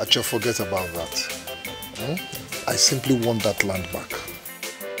 please. I shall forget about that. I simply want that land back.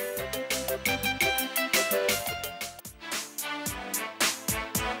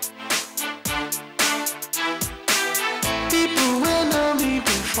 People will know me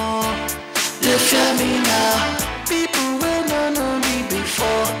before, they fear me now. People will not know me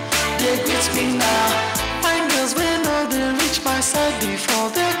before, they greet me now. Fine girls will know they reach my side before,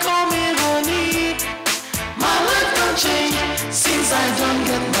 they call me honey. My life don't change since I don't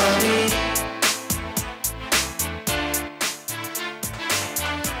get money.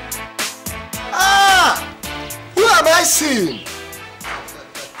 Who am I seeing?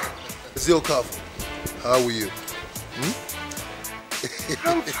 Zio Kafo, how are you?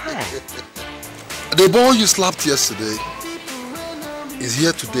 I'm fine. The boy you slapped yesterday is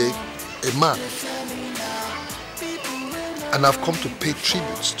here today, a man. And I've come to pay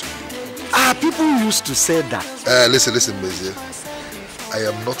tributes to you. People used to say that. Listen, Mezie. I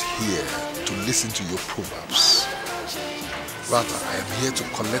am not here to listen to your proverbs. Rather, I am here to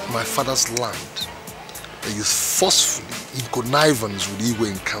collect my father's land that you forcefully, in connivance with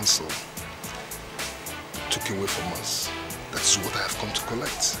Igwe in council, took away from us. That's what I have come to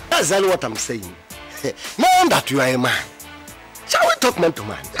collect. That's exactly what I'm saying. Now that you are a man, shall we talk man to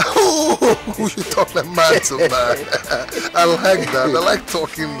man? Oh, you talk like man to man. I like that. I like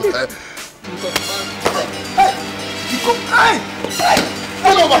talking like... Hey! You come! Hey! Hey!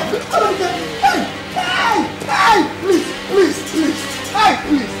 Come over here! Hey! Hey! Please! Hey,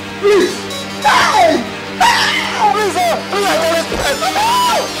 please, please. Hey! Please, please, I can express.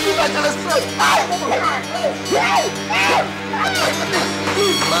 Please, I can express.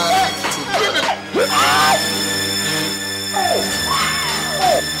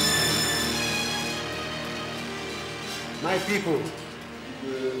 My people,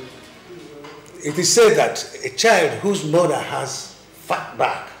 it is said that a child whose mother has fat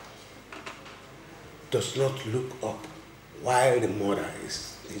back does not look up while the mother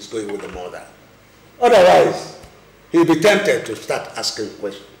is going with the mother. Otherwise, he'll be tempted to start asking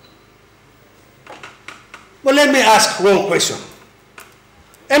questions. But let me ask one question.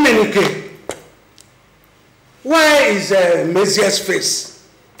 Emenike, why is Mezia's face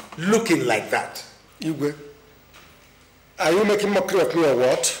looking like that? Igwe, are you making mockery of me or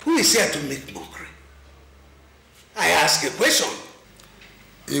what? Who is here to make mockery? I ask a question.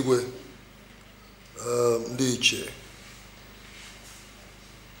 Igwe, Uche,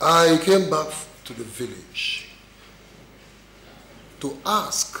 I came back to the village to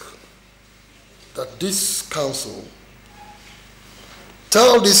ask that this council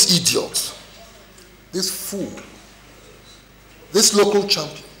tell this idiot, this fool, this local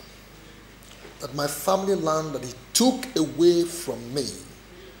champion, that my family land that he took away from me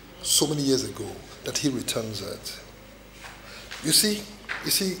so many years ago, that he returns it. You see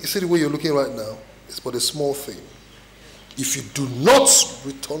the way you're looking right now? It's but a small thing. If you do not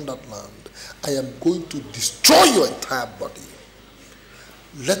return that land, I am going to destroy your entire body.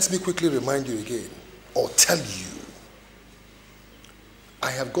 Let me quickly remind you again, or tell you, I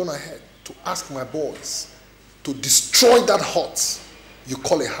have gone ahead to ask my boys to destroy that hut you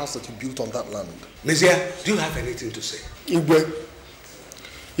call a house that you built on that land. Mezia, do you have anything to say? Igwe,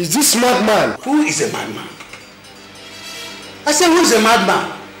 is this madman? Who is a madman? I said, who is a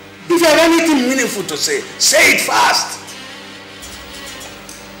madman? If you have anything meaningful to say it fast.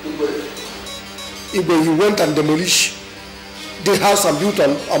 Igwe, you went and demolished the house I built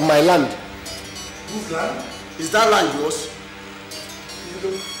on my land. Whose land? Is that land yours?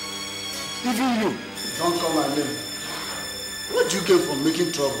 Even you. Don't call my name. What do you get from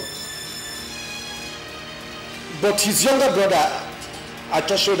making trouble? But his younger brother, I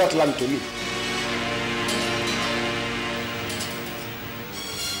just showed that land to me.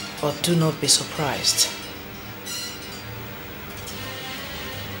 But do not be surprised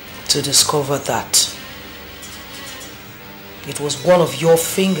to discover that it was one of your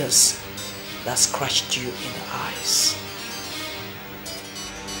fingers that scratched you in the eyes.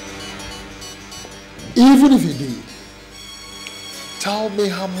 Even if he did, tell me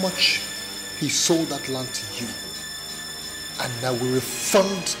how much he sold that land to you, and I will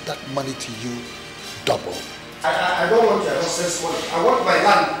refund that money to you double. I don't want your nonsense money. I want my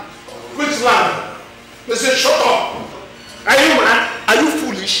land. Which land? They say, shut up. Are you mad? Are you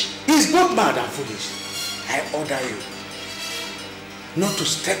foolish? He's both mad and foolish. I order you not to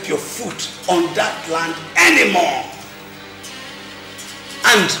step your foot on that land anymore.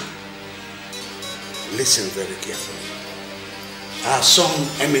 And listen very carefully. Our son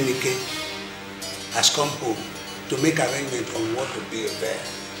Emenike has come home to make arrangement on what to build there.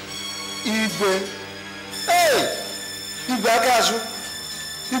 Igwe, hey! Igwe Akazu,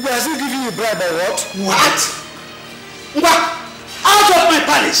 Igwe, has he given you a bribe or what? What? Out of my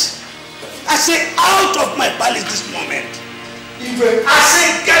palace! I say out of my palace this moment. Igwe, I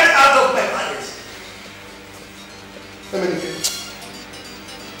say get out of my palace. Emenike,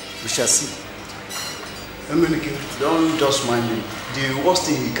 we shall see. Emenike, don't just mind him. The worst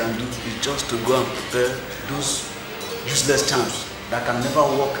thing he can do is just to go and prepare those useless charms that can never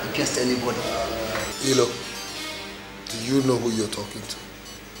work against anybody. Ilo, do you know who you're talking to?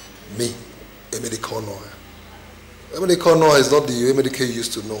 Me, Emenike Onoha. Emenike Onoha is not the Emenike you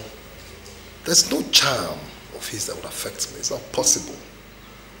used to know. There's no charm of his that would affect me. It's not possible.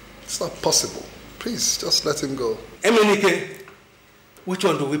 It's not possible. Please, just let him go. Emenike, which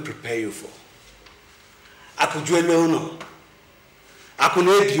one do we prepare you for? Akujuele Ono,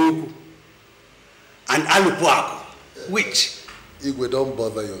 Akunedioku, and Alupuaku. Which? Igwe, don't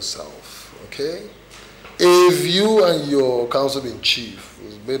bother yourself, okay? If you and your council-in-chief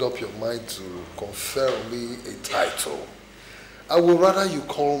has made up your mind to confer on me a title, I would rather you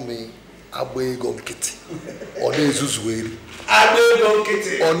call me Abe Gonkiti. One Ezuzueri. Abe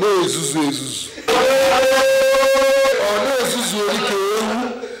Gonkiti. One Ezuzu. One Ezuzueri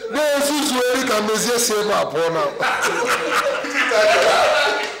Kewu. No Ezuzueri can Mezie save up for now.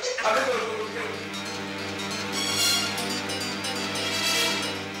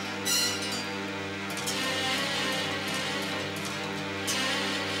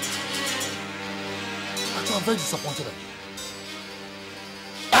 I'm very disappointed at you.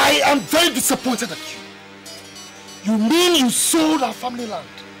 I am very disappointed at you. You mean you sold our family land?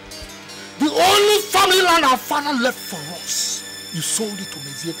 The only family land our father left for us. You sold it to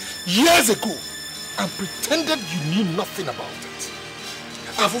Mezie years ago and pretended you knew nothing about it.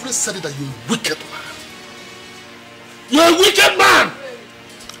 I've always said it that you're a wicked man. You're a wicked man!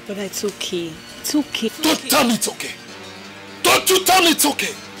 But it's okay. It's okay. Don't tell me it's okay. Don't you tell me it's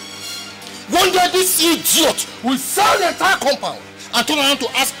okay. One day this idiot will sell the entire compound and turn around to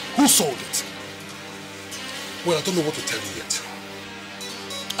ask who sold it. Well, I don't know what to tell you yet.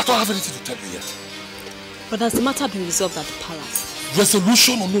 I don't have anything to tell you yet. But has the matter been resolved at the palace?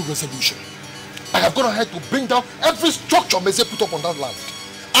 Resolution or no resolution, I have gone ahead to bring down every structure Meze put up on that land.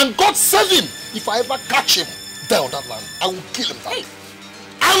 And God save him if I ever catch him there on that land. I will kill him down. Hey.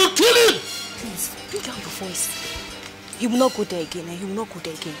 I will kill him! Please, bring down your voice. He will not go there again. He will not go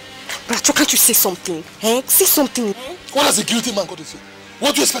there again. Bracho, can't you say something? Eh? Say something. What has a guilty man got to say?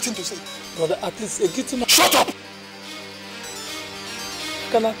 What do you expect him to say? Brother, at least a guilty man... Shut up!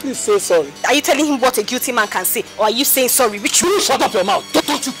 Can I please say sorry? Are you telling him what a guilty man can say? Or are you saying sorry? Which you shut up your mouth.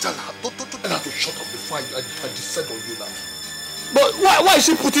 Don't you tell her. Don't tell her to shut up before I descend on you now. But why is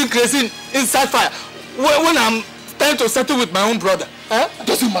she putting Clems inside fire when I'm trying to settle with my own brother? Eh?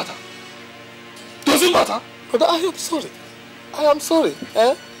 Doesn't matter. Doesn't matter. Brother, I am sorry. I am sorry.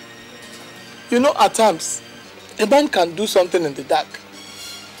 Eh? You know, at times, a man can do something in the dark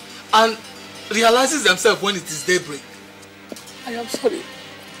and realizes himself when it is daybreak. I am sorry.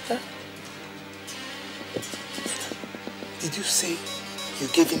 Eh? Did you say you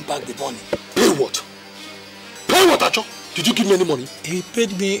gave him back the money? Pay what? Pay what, Acho? Did you give me any money? He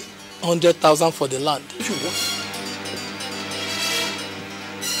paid me 100,000 for the land. You what?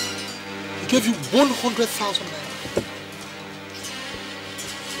 He gave you 100,000 naira.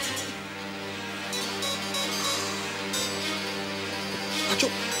 Acho,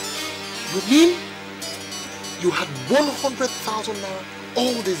 you mean you had 100,000 naira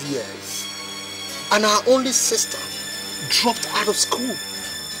all these years and our only sister dropped out of school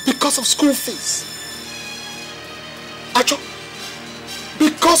because of school fees? Acho,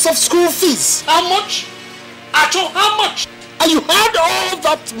 because of school fees. How much? Acho, how much? And you had all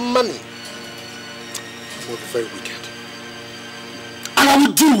that money. You were very wicked. And I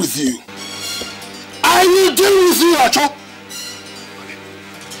will deal with you. I will deal with you, Acho.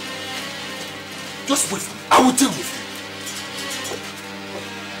 Just wait for me. I will deal with you.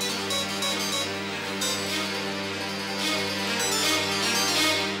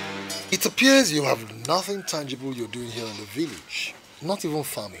 It appears you have nothing tangible you're doing here in the village. Not even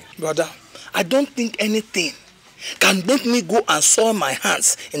farming. Brother, I don't think anything can make me go and soil my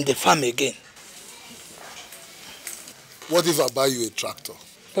hands in the farm again. What if I buy you a tractor?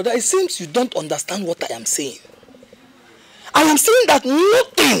 Brother, it seems you don't understand what I am saying. I am saying that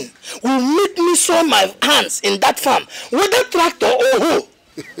nothing will make me soil my hands in that farm, whether tractor or hoe.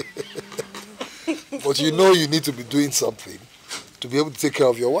 But you know you need to be doing something to be able to take care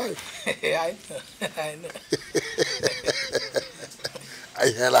of your wife. I know. I know. I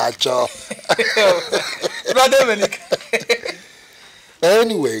hear that, Acho. Brother Menik.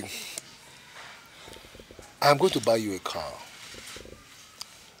 Anyway, I'm going to buy you a car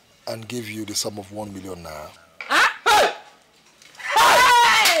and give you the sum of 1 million naira. Hey!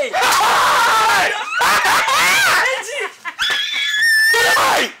 Hey!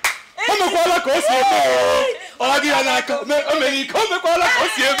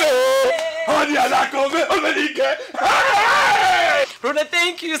 Brother,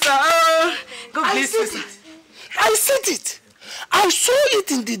 thank you, sir. God bless you, sir. I said it. I saw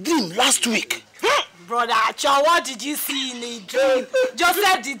it in the dream last week. Brother, what did you see in the dream? Just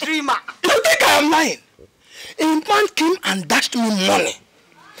like the dreamer. You think I am lying? A man came and dashed me money.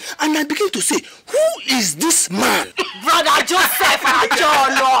 And I began to say, who is this man? Brother Joseph,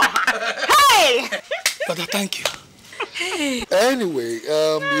 no. Hey! Brother, thank you. Hey. Anyway,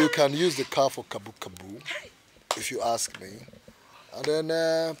 you can use the car for Kabu Kabu, if you ask me. And then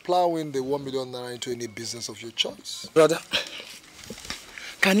plow in the 1 million naira into any business of your choice. Brother,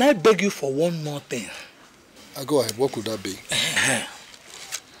 can I beg you for one more thing? Go ahead. What could that be?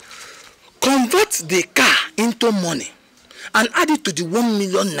 Convert the car into money and add it to the 1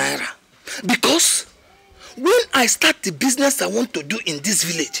 million naira. Because when I start the business I want to do in this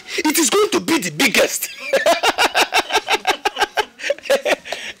village, it is going to be the biggest.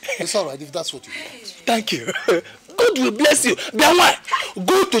 It's all right if that's what you want. Thank you. God will bless you. Biawa,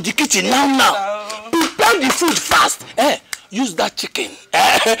 go to the kitchen now. Prepare the food fast. Use that chicken.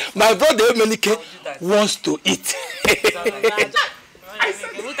 My brother Emenike wants to eat.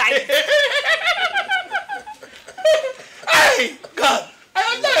 Hey, God, I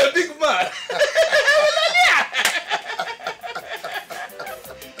am not a a big man.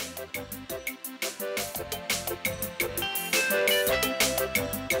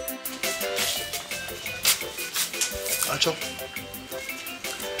 Acho,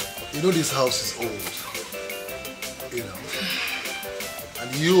 you know this house is old, you know,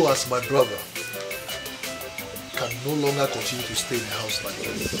 and you as my brother can no longer continue to stay in a house like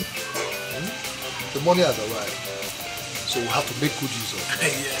this. The money has arrived, so we have to make good use of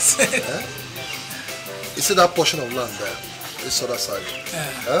it. Yes. You see that portion of land there, this other side?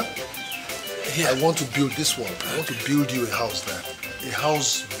 I want to build this one. I want to build you a house there. A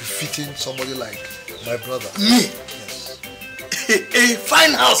house befitting somebody like my brother. Me? Yes. A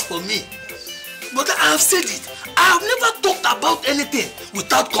fine house for me. But I have said it. I have never talked about anything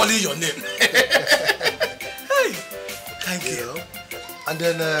without calling your name. Hey, thank you. And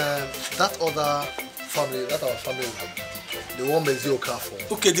then that other family, that our family, the one Mezio car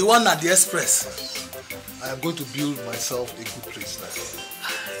for. Okay, the one at the express. I am going to build myself a good place there.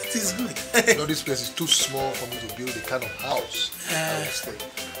 It is good. You know, this place is too small for me to build the kind of house I will stay.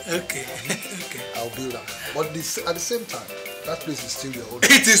 Okay. Okay. I'll build that. But this, at the same time, that place is still your own.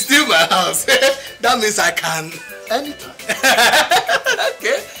 It is still my house. That means I can. Anytime.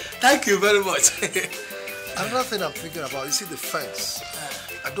 Okay. Thank you very much. Another thing I'm thinking about, you see the fence.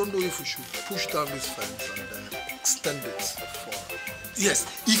 I don't know if we should push down this fence and extend it for. Yes,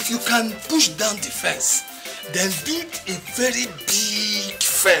 if you can push down the fence, then build a very big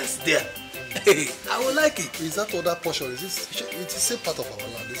fence there. I will like it. Is that other portion? Is this? It is the same part of our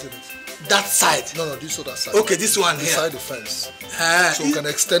land, isn't it? That side? No, this other side. Okay, this one here. Beside the fence. So we can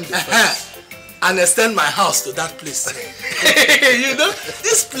extend the fence. And extend my house to that place. You know,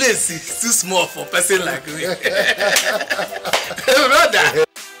 this place is too small for a person like me. Brother.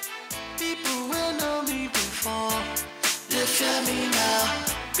 People will know me before. They fear me now.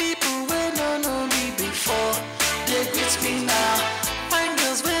 People will know me before. They greet me now. Fine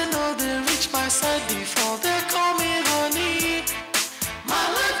girls will know they reach my side before. They call me honey. My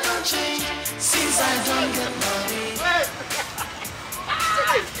life don't change since I don't get money.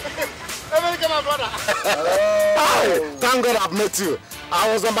 My brother. Hi, thank God I've met you.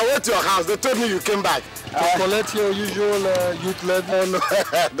 I was on my way to your house. They told me you came back. To collect your usual youth level. Oh no,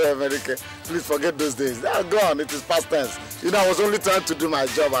 no, America. Please forget those days. They are gone. It is past tense. You know, I was only trying to do my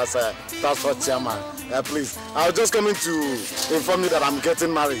job as a transport chairman. Please, I was just coming to inform you that I'm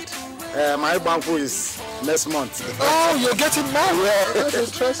getting married. My banku is next month. Oh, you're getting married? Yeah. That's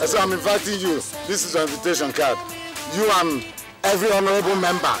interesting. So I'm inviting you. This is your invitation card. You and every honorable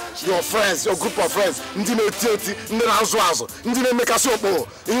member, your friends, your group of friends, you know,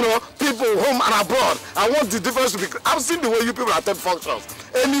 people home and abroad. I want the difference to be clear. I've seen the way you people attend functions.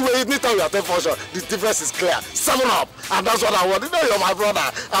 Anyway, anytime you attend function, the difference is clear. 7 up, and that's what I want. You know, you're my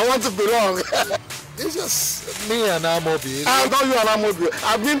brother. I want to belong. It's just me and Amobi. I know you and Amobi.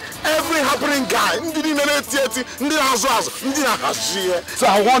 I mean, every happening guy. So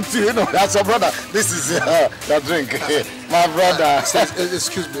I want to, you know, that's your brother. This is the drink. My brother.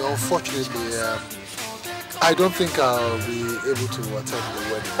 Excuse me, unfortunately, I don't think I'll be able to attend the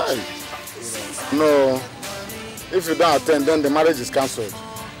wedding. No. If you don't attend, then the marriage is cancelled.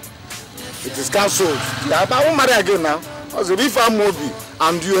 It is cancelled. I won't marry again now. If I'm Mobi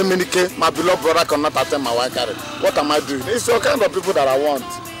and you, Emenike, my beloved brother, cannot attend my wife carry, what am I doing? It's your kind of people that I want.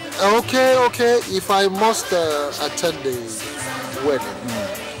 Okay. If I must attend the wedding,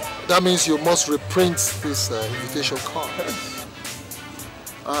 that means you must reprint this invitation card.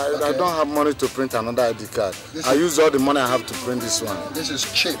 I don't have money to print another ID card. I use all the money I have to print this one. This is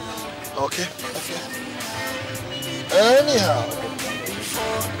cheap. Okay. Anyhow.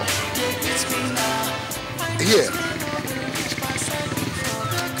 Here.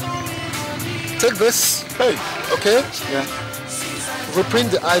 Take this. Hey. Okay? Yeah.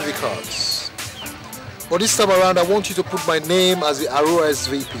 Reprint the IV cards. But this time around, I want you to put my name as the Arua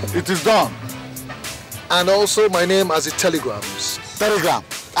SVP. It is done. And also my name as the telegrams. Telegram.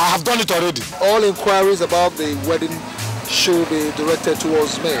 I have done it already. All inquiries about the wedding should be directed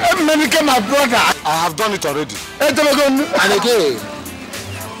towards me. Emenike, my brother. I have done it already. And again,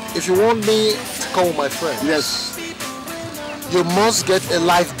 if you want me to come with my friends, yes, you must get a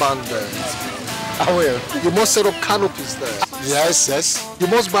live band there. I will. You must set up canopies there. Yes. You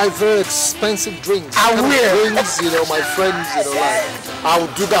must buy very expensive drinks. I will. Drinks, you know, my friends, you know, like. I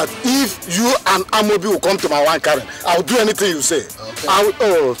will do that. If you and Amobi will come to my wine Karen, I will do anything you say. Okay.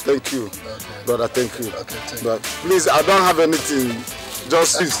 Oh, thank you. Okay. Brother, thank you. Okay, thank but please, I don't have anything.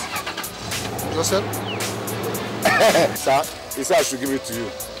 Just this. Joseph? Sir, he said I should give it to you.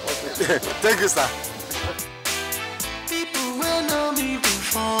 Okay. Thank you, sir. People will know me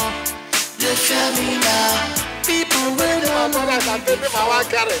before. fear me now. People will know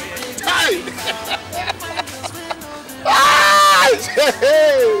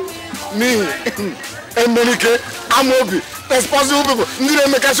me, Emenike, Amobi, responsible people. Nire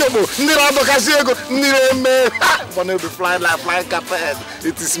Mekashobo, Nire Abokasiego, Nire Me. But they'll be flying like flying carpet.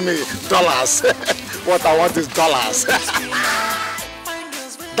 It is me, dollars. What I want is dollars.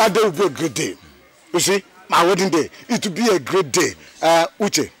 That day will be a great day. You see, my wedding day, it will be a great day.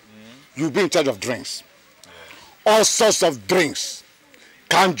 Uche, you'll be in charge of drinks. All sorts of drinks.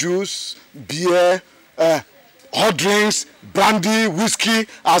 Canned juice, beer, hot drinks, brandy, whiskey,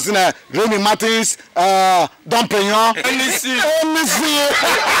 as in Remy Martins, Dom Perignon. Hennessy.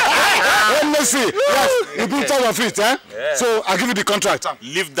 Yes, you'll be in charge of it, eh? Yeah. So I'll give you the contract.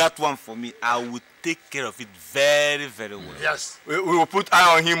 Leave that one for me. I will take care of it very, very well. Yes. We will put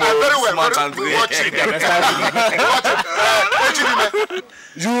eye on him. Very well. Watch it.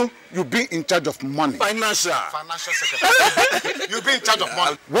 You be in charge of money. Financial secretary. You be in charge of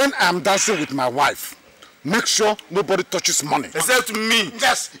money. When I'm dancing with my wife, make sure nobody touches money. Except me.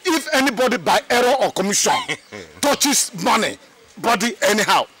 Yes. If anybody by error or commission touches money, body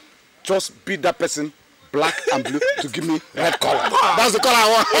anyhow, just beat that person black and blue to give me red color. That's the color I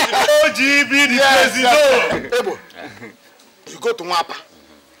want. OGB the president. Ebo, you go to Mwapa,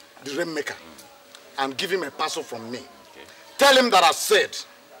 the rainmaker, and give him a parcel from me. Okay. Tell him that I said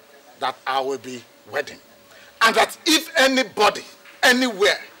that I will be wedding. And that if anybody,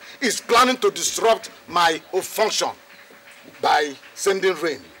 anywhere, is planning to disrupt my function by sending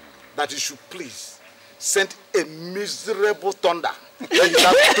rain, that he should please send a miserable thunder to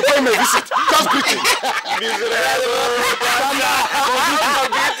pay me a visit. Just greet him.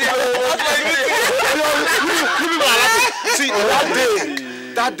 See,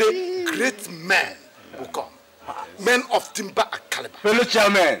 that day, great men will come. Men of timber and caliber. Fellow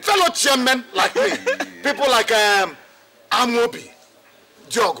chairmen like me. People like Amobi,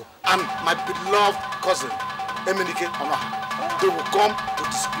 Diogo, and my beloved cousin, Emenike Onoha. They will come to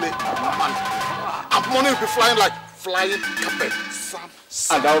display money. And money will be flying like flying carpet.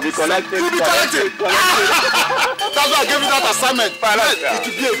 And I will be collected. You will be collected. That's why I gave you that assignment. It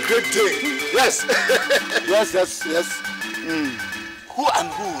will be a great day. Yes. yes. Who and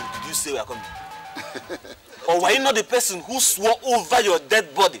who did you say we are coming? Or were you not the person who swore over your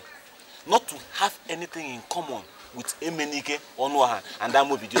dead body not to have anything in common with Emenike Onoha and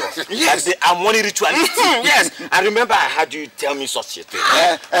Amobidio? Yes. That they are money ritualists. Yes. I remember I had you tell me such a thing.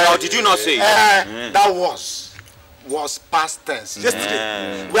 Or did you not say it? That was past tense.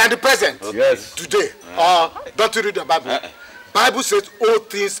 Yesterday. We are the present. Okay. Yes. Today. Don't you read the Bible? Bible says all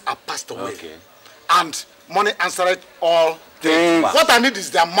things are passed away. Okay. And money answered all things. What I need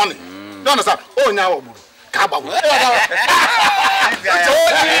is their money. You understand? Oh, now.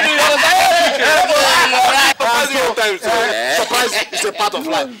 Surprise is a part of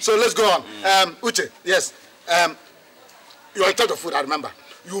life. So let's go on. Uche, yes. You're in charge of food, I remember.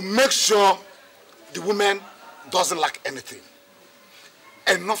 You make sure the woman doesn't lack anything.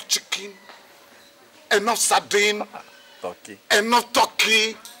 Enough chicken, enough sardine, enough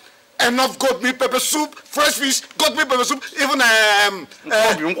turkey, enough goat meat pepper soup, fresh fish, goat meat pepper soup, even yes.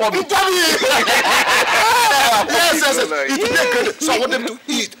 It will be a great. So I want them to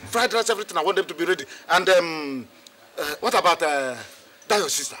eat fried rice, everything. I want them to be ready. And what about that your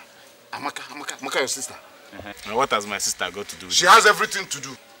sister, Amaka, your sister? And what has my sister got to do with it? She has everything to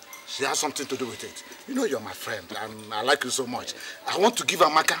do. She has something to do with it. You know you're my friend, and I like you so much. I want to give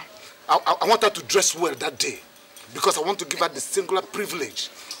Amaka. I want her to dress well that day, because I want to give her the singular privilege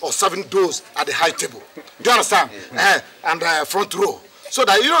of serving those at the high table. Do you understand? And front row. So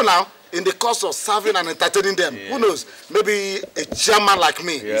that, you know now, in the course of serving and entertaining them, who knows, maybe a chairman like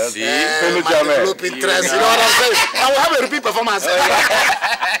me, might develop interest, you know what I'm saying? I will have a repeat performance. You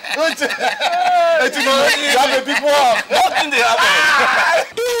have a big one. Nothing they have.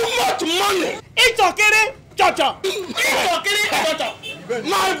 Too much money. It's okay, Chacha. It's okay, Chacha.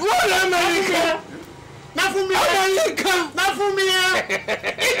 My brother, America. Not for me. Not for me.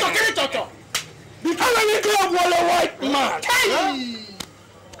 It's okay, Chacha. America was a white man.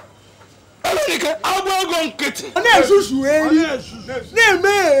 America, I'm going to get it. I'm not so sure. I'm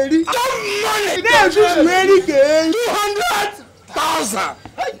married. Some money. I'm not so sure. 200,000.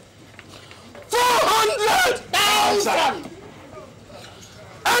 400,000.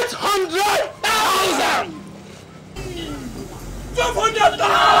 800,000. 500,000.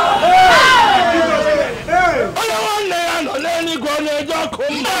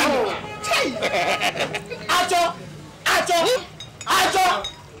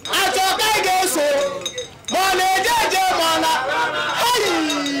 Acho kege so, mone jeje mona.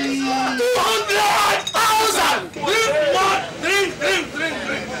 200,000.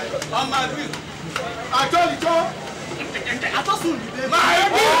 My jolly Joe. I thought soon. My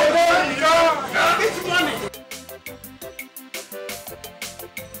jolly Joe. It's money.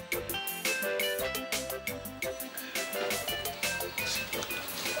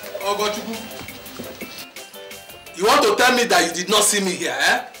 Ogochukwu, you want to tell me that you did not see me here,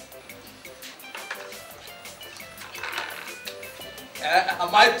 eh?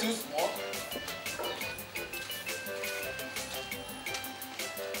 Am I too small?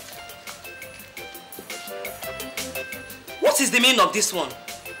 What is the meaning of this one?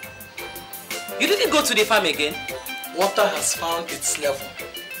 You didn't go to the farm again? Water has found its level.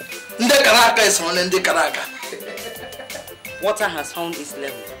 Nde karaka is on Nde karaka. Water has found its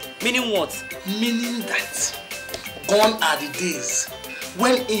level. Meaning what? Meaning that gone are the days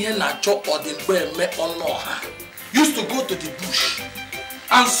when Ihe Nacho or the Beme Onoha used to go to the bush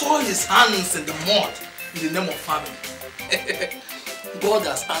and soil his hands in the mud in the name of farming. God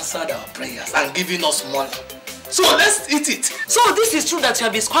has answered our prayers and given us money. So let's eat it. So this is true that you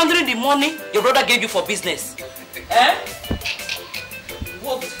have been squandering the money your brother gave you for business? Eh?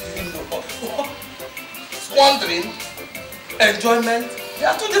 What do you know? Squandering, enjoyment, they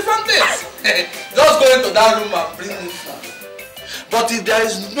are two different things. Just go into that room and bring me food. But if there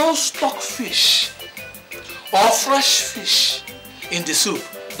is no stock fish or fresh fish in the soup,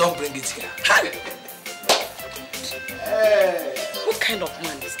 don't bring it here. What kind of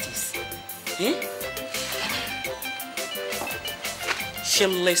man is this? Eh?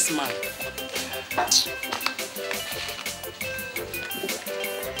 Shameless man.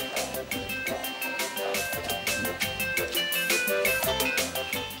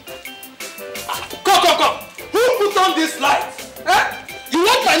 Come. Who put on this light? Eh? You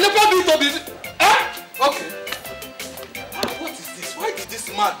want my neighbor to be... Eh? Okay. What is this? Why did this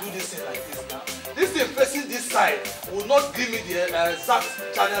man do this thing like this now? This thing facing this side will not give me the exact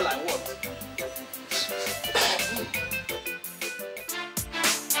channel I want.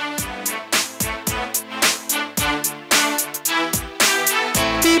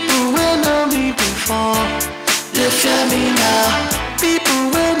 People will know me before, they fear me now. People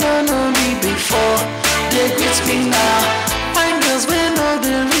will know me before, they greet me now. Fine girls will know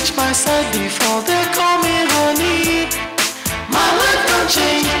they reach my side before they call me honey. My life don't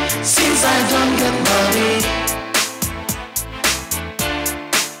change since I don't get money.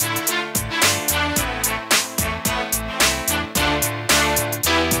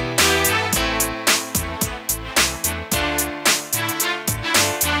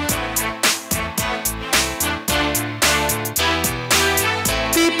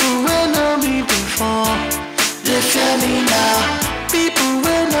 Fear me now. People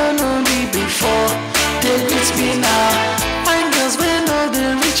will know me before, they greet me now. Fine girls will know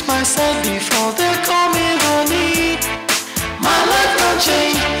they reach my side before they call me honey. My life don't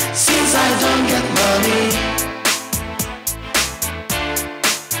change since I don't get money.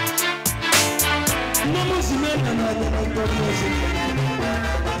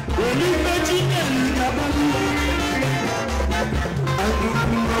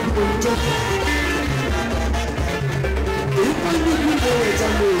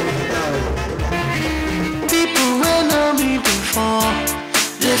 People will know me before,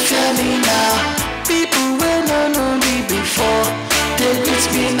 they fear me now. People will know me before, they greet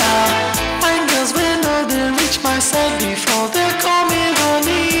me now. Fine girls will know they reach my side before they call me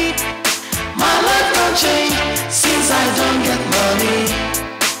honey. My life don't change since I don't get money.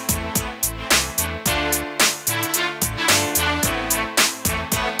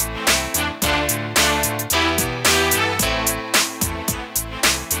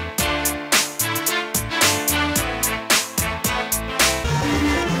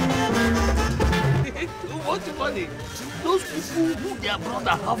 Those people who their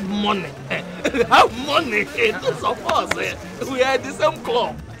brother have money, have money. Those of us, we are the same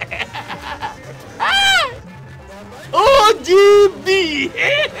club. OGB!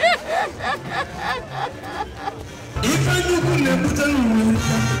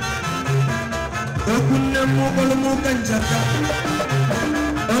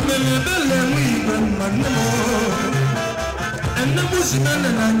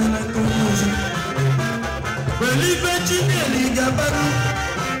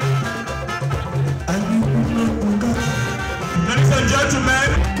 Ladies and gentlemen,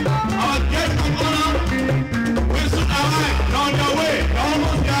 our guest of honor will soon arrive. On your way,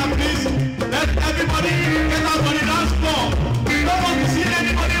 almost there, please. Let everybody get out on the dance floor. We don't want to see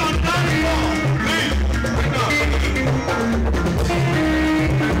anybody on the dance floor. Please, bring up.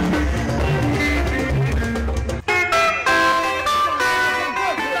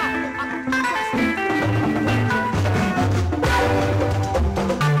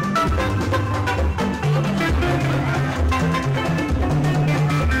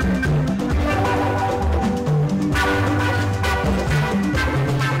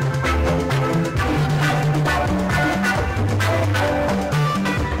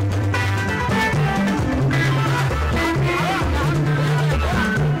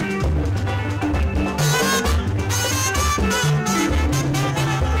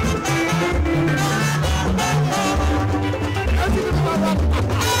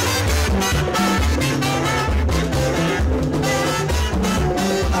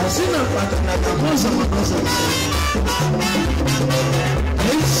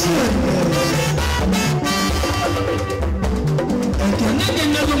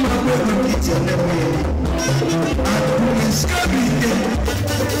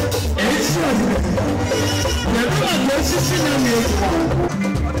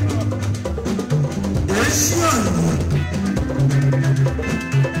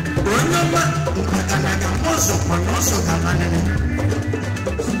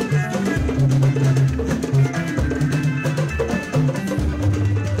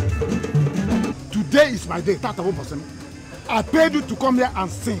 Today is my day. I paid you to come here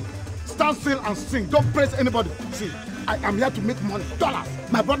and sing. Stand still and sing. Don't praise anybody. See, I am here to make money. Dollars.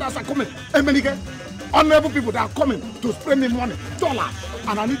 My brothers are coming. Emenike, honorable people that are coming to spend me money. Dollars.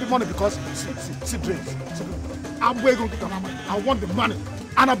 And I need the money because, see drinks. I'm way going to come. I want the money.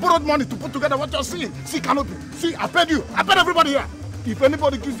 And I borrowed money to put together what you're seeing. See, canopy. See, I paid you. I paid everybody here. If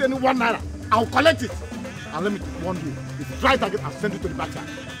anybody gives any 1 naira, I'll collect it. And let me warn you. If you try target, I'll send you to the backyard.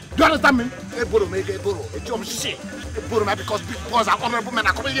 Do you understand me? Because big boys and honorable men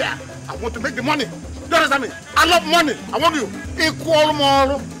are coming here. I want to make the money. Do you understand me? I love money. I want you.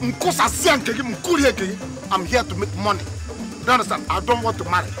 I'm here to make money. Do you understand? I don't want to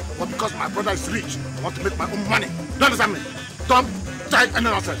marry. But because my brother is rich, I want to make my own money. Do you understand me? Don't try any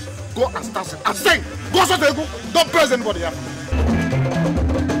nonsense. Go and start singing. And sing. Go so they go. Don't praise anybody here.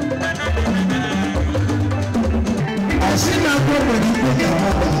 I see my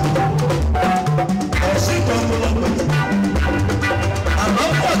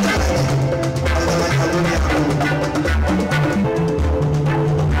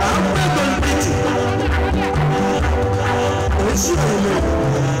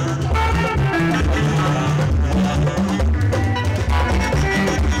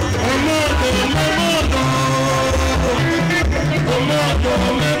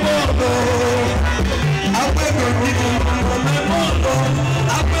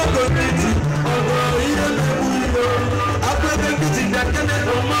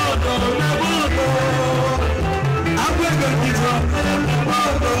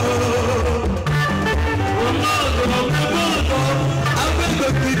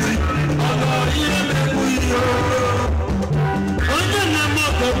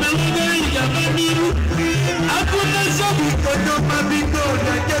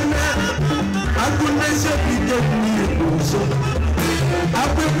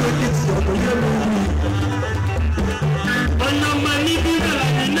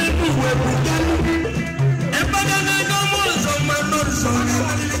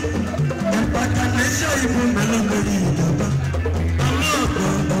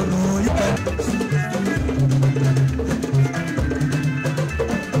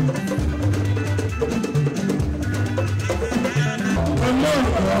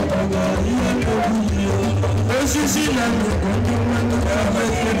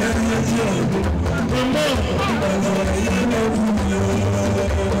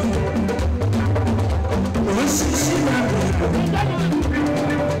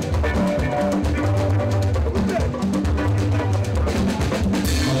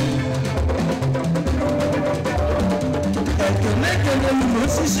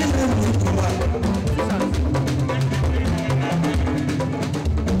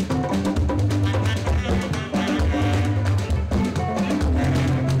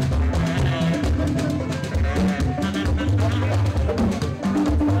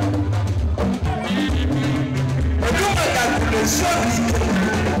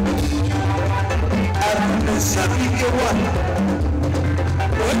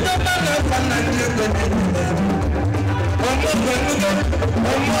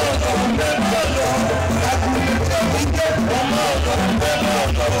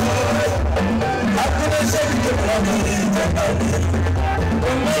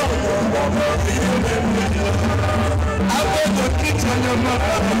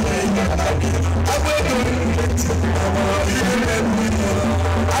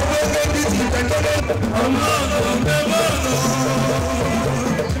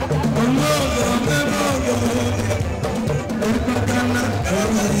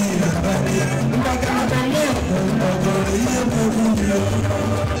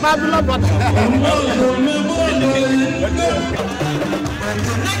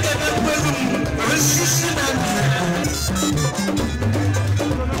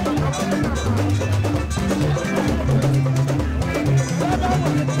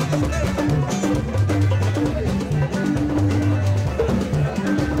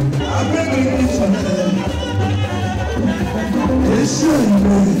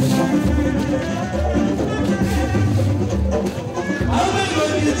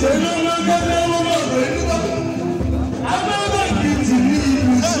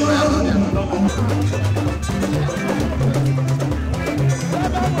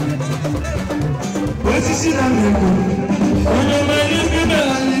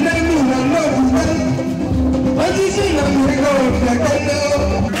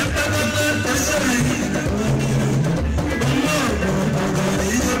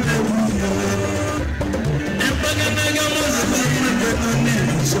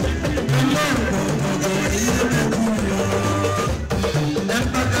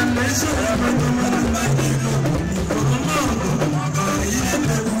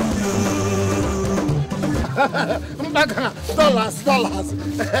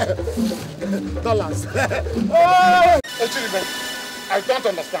Dollars. Oh! I don't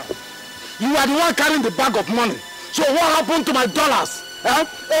understand. You are the one carrying the bag of money. So what happened to my dollars?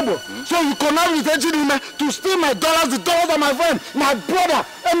 Ebo, so you connect with Ejirime to steal my dollars, the dollars of my friend, my brother,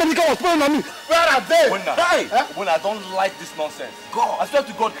 America was playing on me. Where are they? When I don't like this nonsense. God, I swear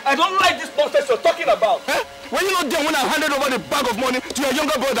to God, I don't like this nonsense you're talking about. When you're not there, when I handed over the bag of money to your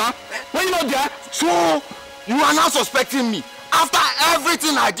younger brother, when you're not there, so you are now suspecting me. After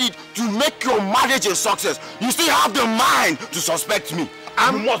everything I did to make your marriage a success, you still have the mind to suspect me.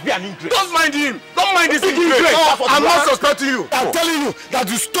 You must be an ingrate. Don't mind him. Don't mind this ingrate. I'm not suspecting you. I'm telling you that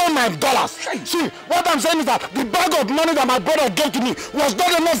you stole my dollars. See, what I'm saying is that the bag of money that my brother gave to me was not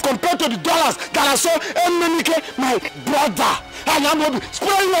enough compared to the dollars that I saw Emenike, my brother, and I'm going to be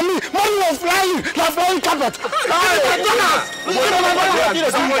spraying on me. Money was flying like flying carpet. My dollars. I'm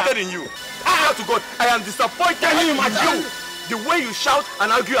disappointed in you. I have to God, I am disappointed in you. The way you shout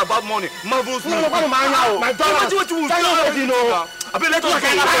and argue about money marvels me. My dollars. I mean, let us go.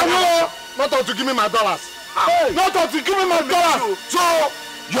 Not to give me my dollars. Not to give me my dollars. So,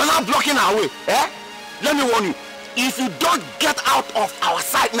 you're not blocking our way. Let me warn you. If you don't get out of our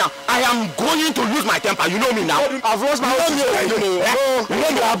sight now, I am going to lose my temper. You know me now. I've lost my temper. You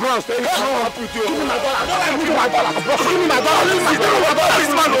know me, Abrams. Give me my dollars. Give me my dollars. Give me my dollars. Give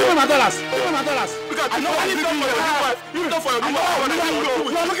me my dollars. Give me my dollars. I know what you've done for your wife. You've done for your wife.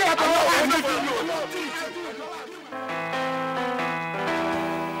 You're looking at the wife.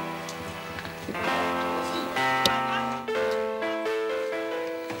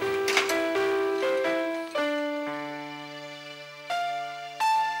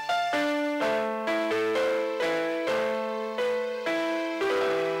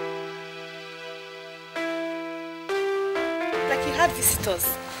 Visitors.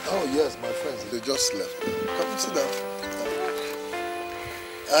 Oh yes, my friends, they just left. Come and sit down.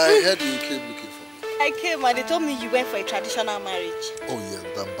 I heard you came looking for me. I came and they told me you went for a traditional marriage. Oh yeah,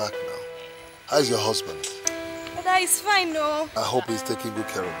 but I'm back now. How's your husband? But he's fine, no. I hope he's taking good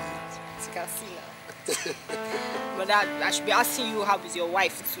care of you. As you can see now. But I should be asking you how is your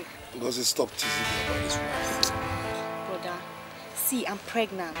wife too. Because he stopped teasing me about his wife. Brother, see, I'm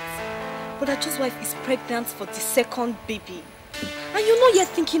pregnant. Brother Joe's wife is pregnant for the second baby. And you're not yet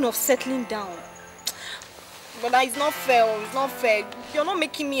thinking of settling down. But it's not fair, it's not fair. You're not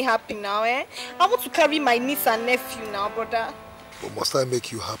making me happy now, I want to carry my niece and nephew now, brother. But must I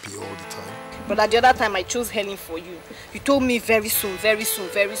make you happy all the time? But at the other time, I chose Helen for you. You told me very soon, very soon,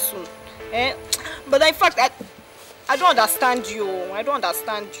 very soon. But in fact, I don't understand you. I don't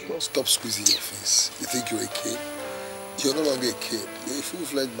understand you. Don't stop squeezing your face. You think you're a kid? You're no longer a kid. You're a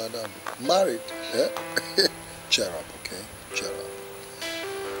full-fledged madam. Married, Cheer up, okay? Cheer up.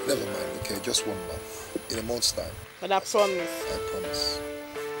 Never mind, okay? Just 1 month. In a month's time. But I promise. I promise.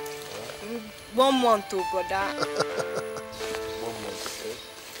 1 month, too, brother. 1 month,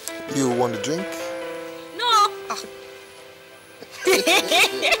 okay? You want a drink? No. It's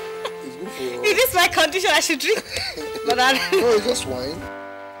good for you. Is this my condition? I should drink. But no, it's just wine.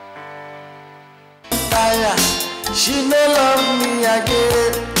 She may love me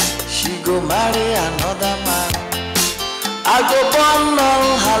again. She go marry another man. I go burn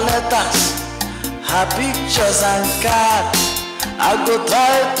all her letters, her pictures and cards. I go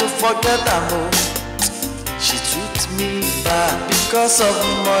try to forget her more. She treats me bad because of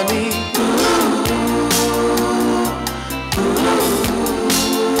money.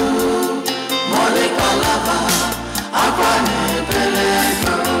 Money palava, akwani.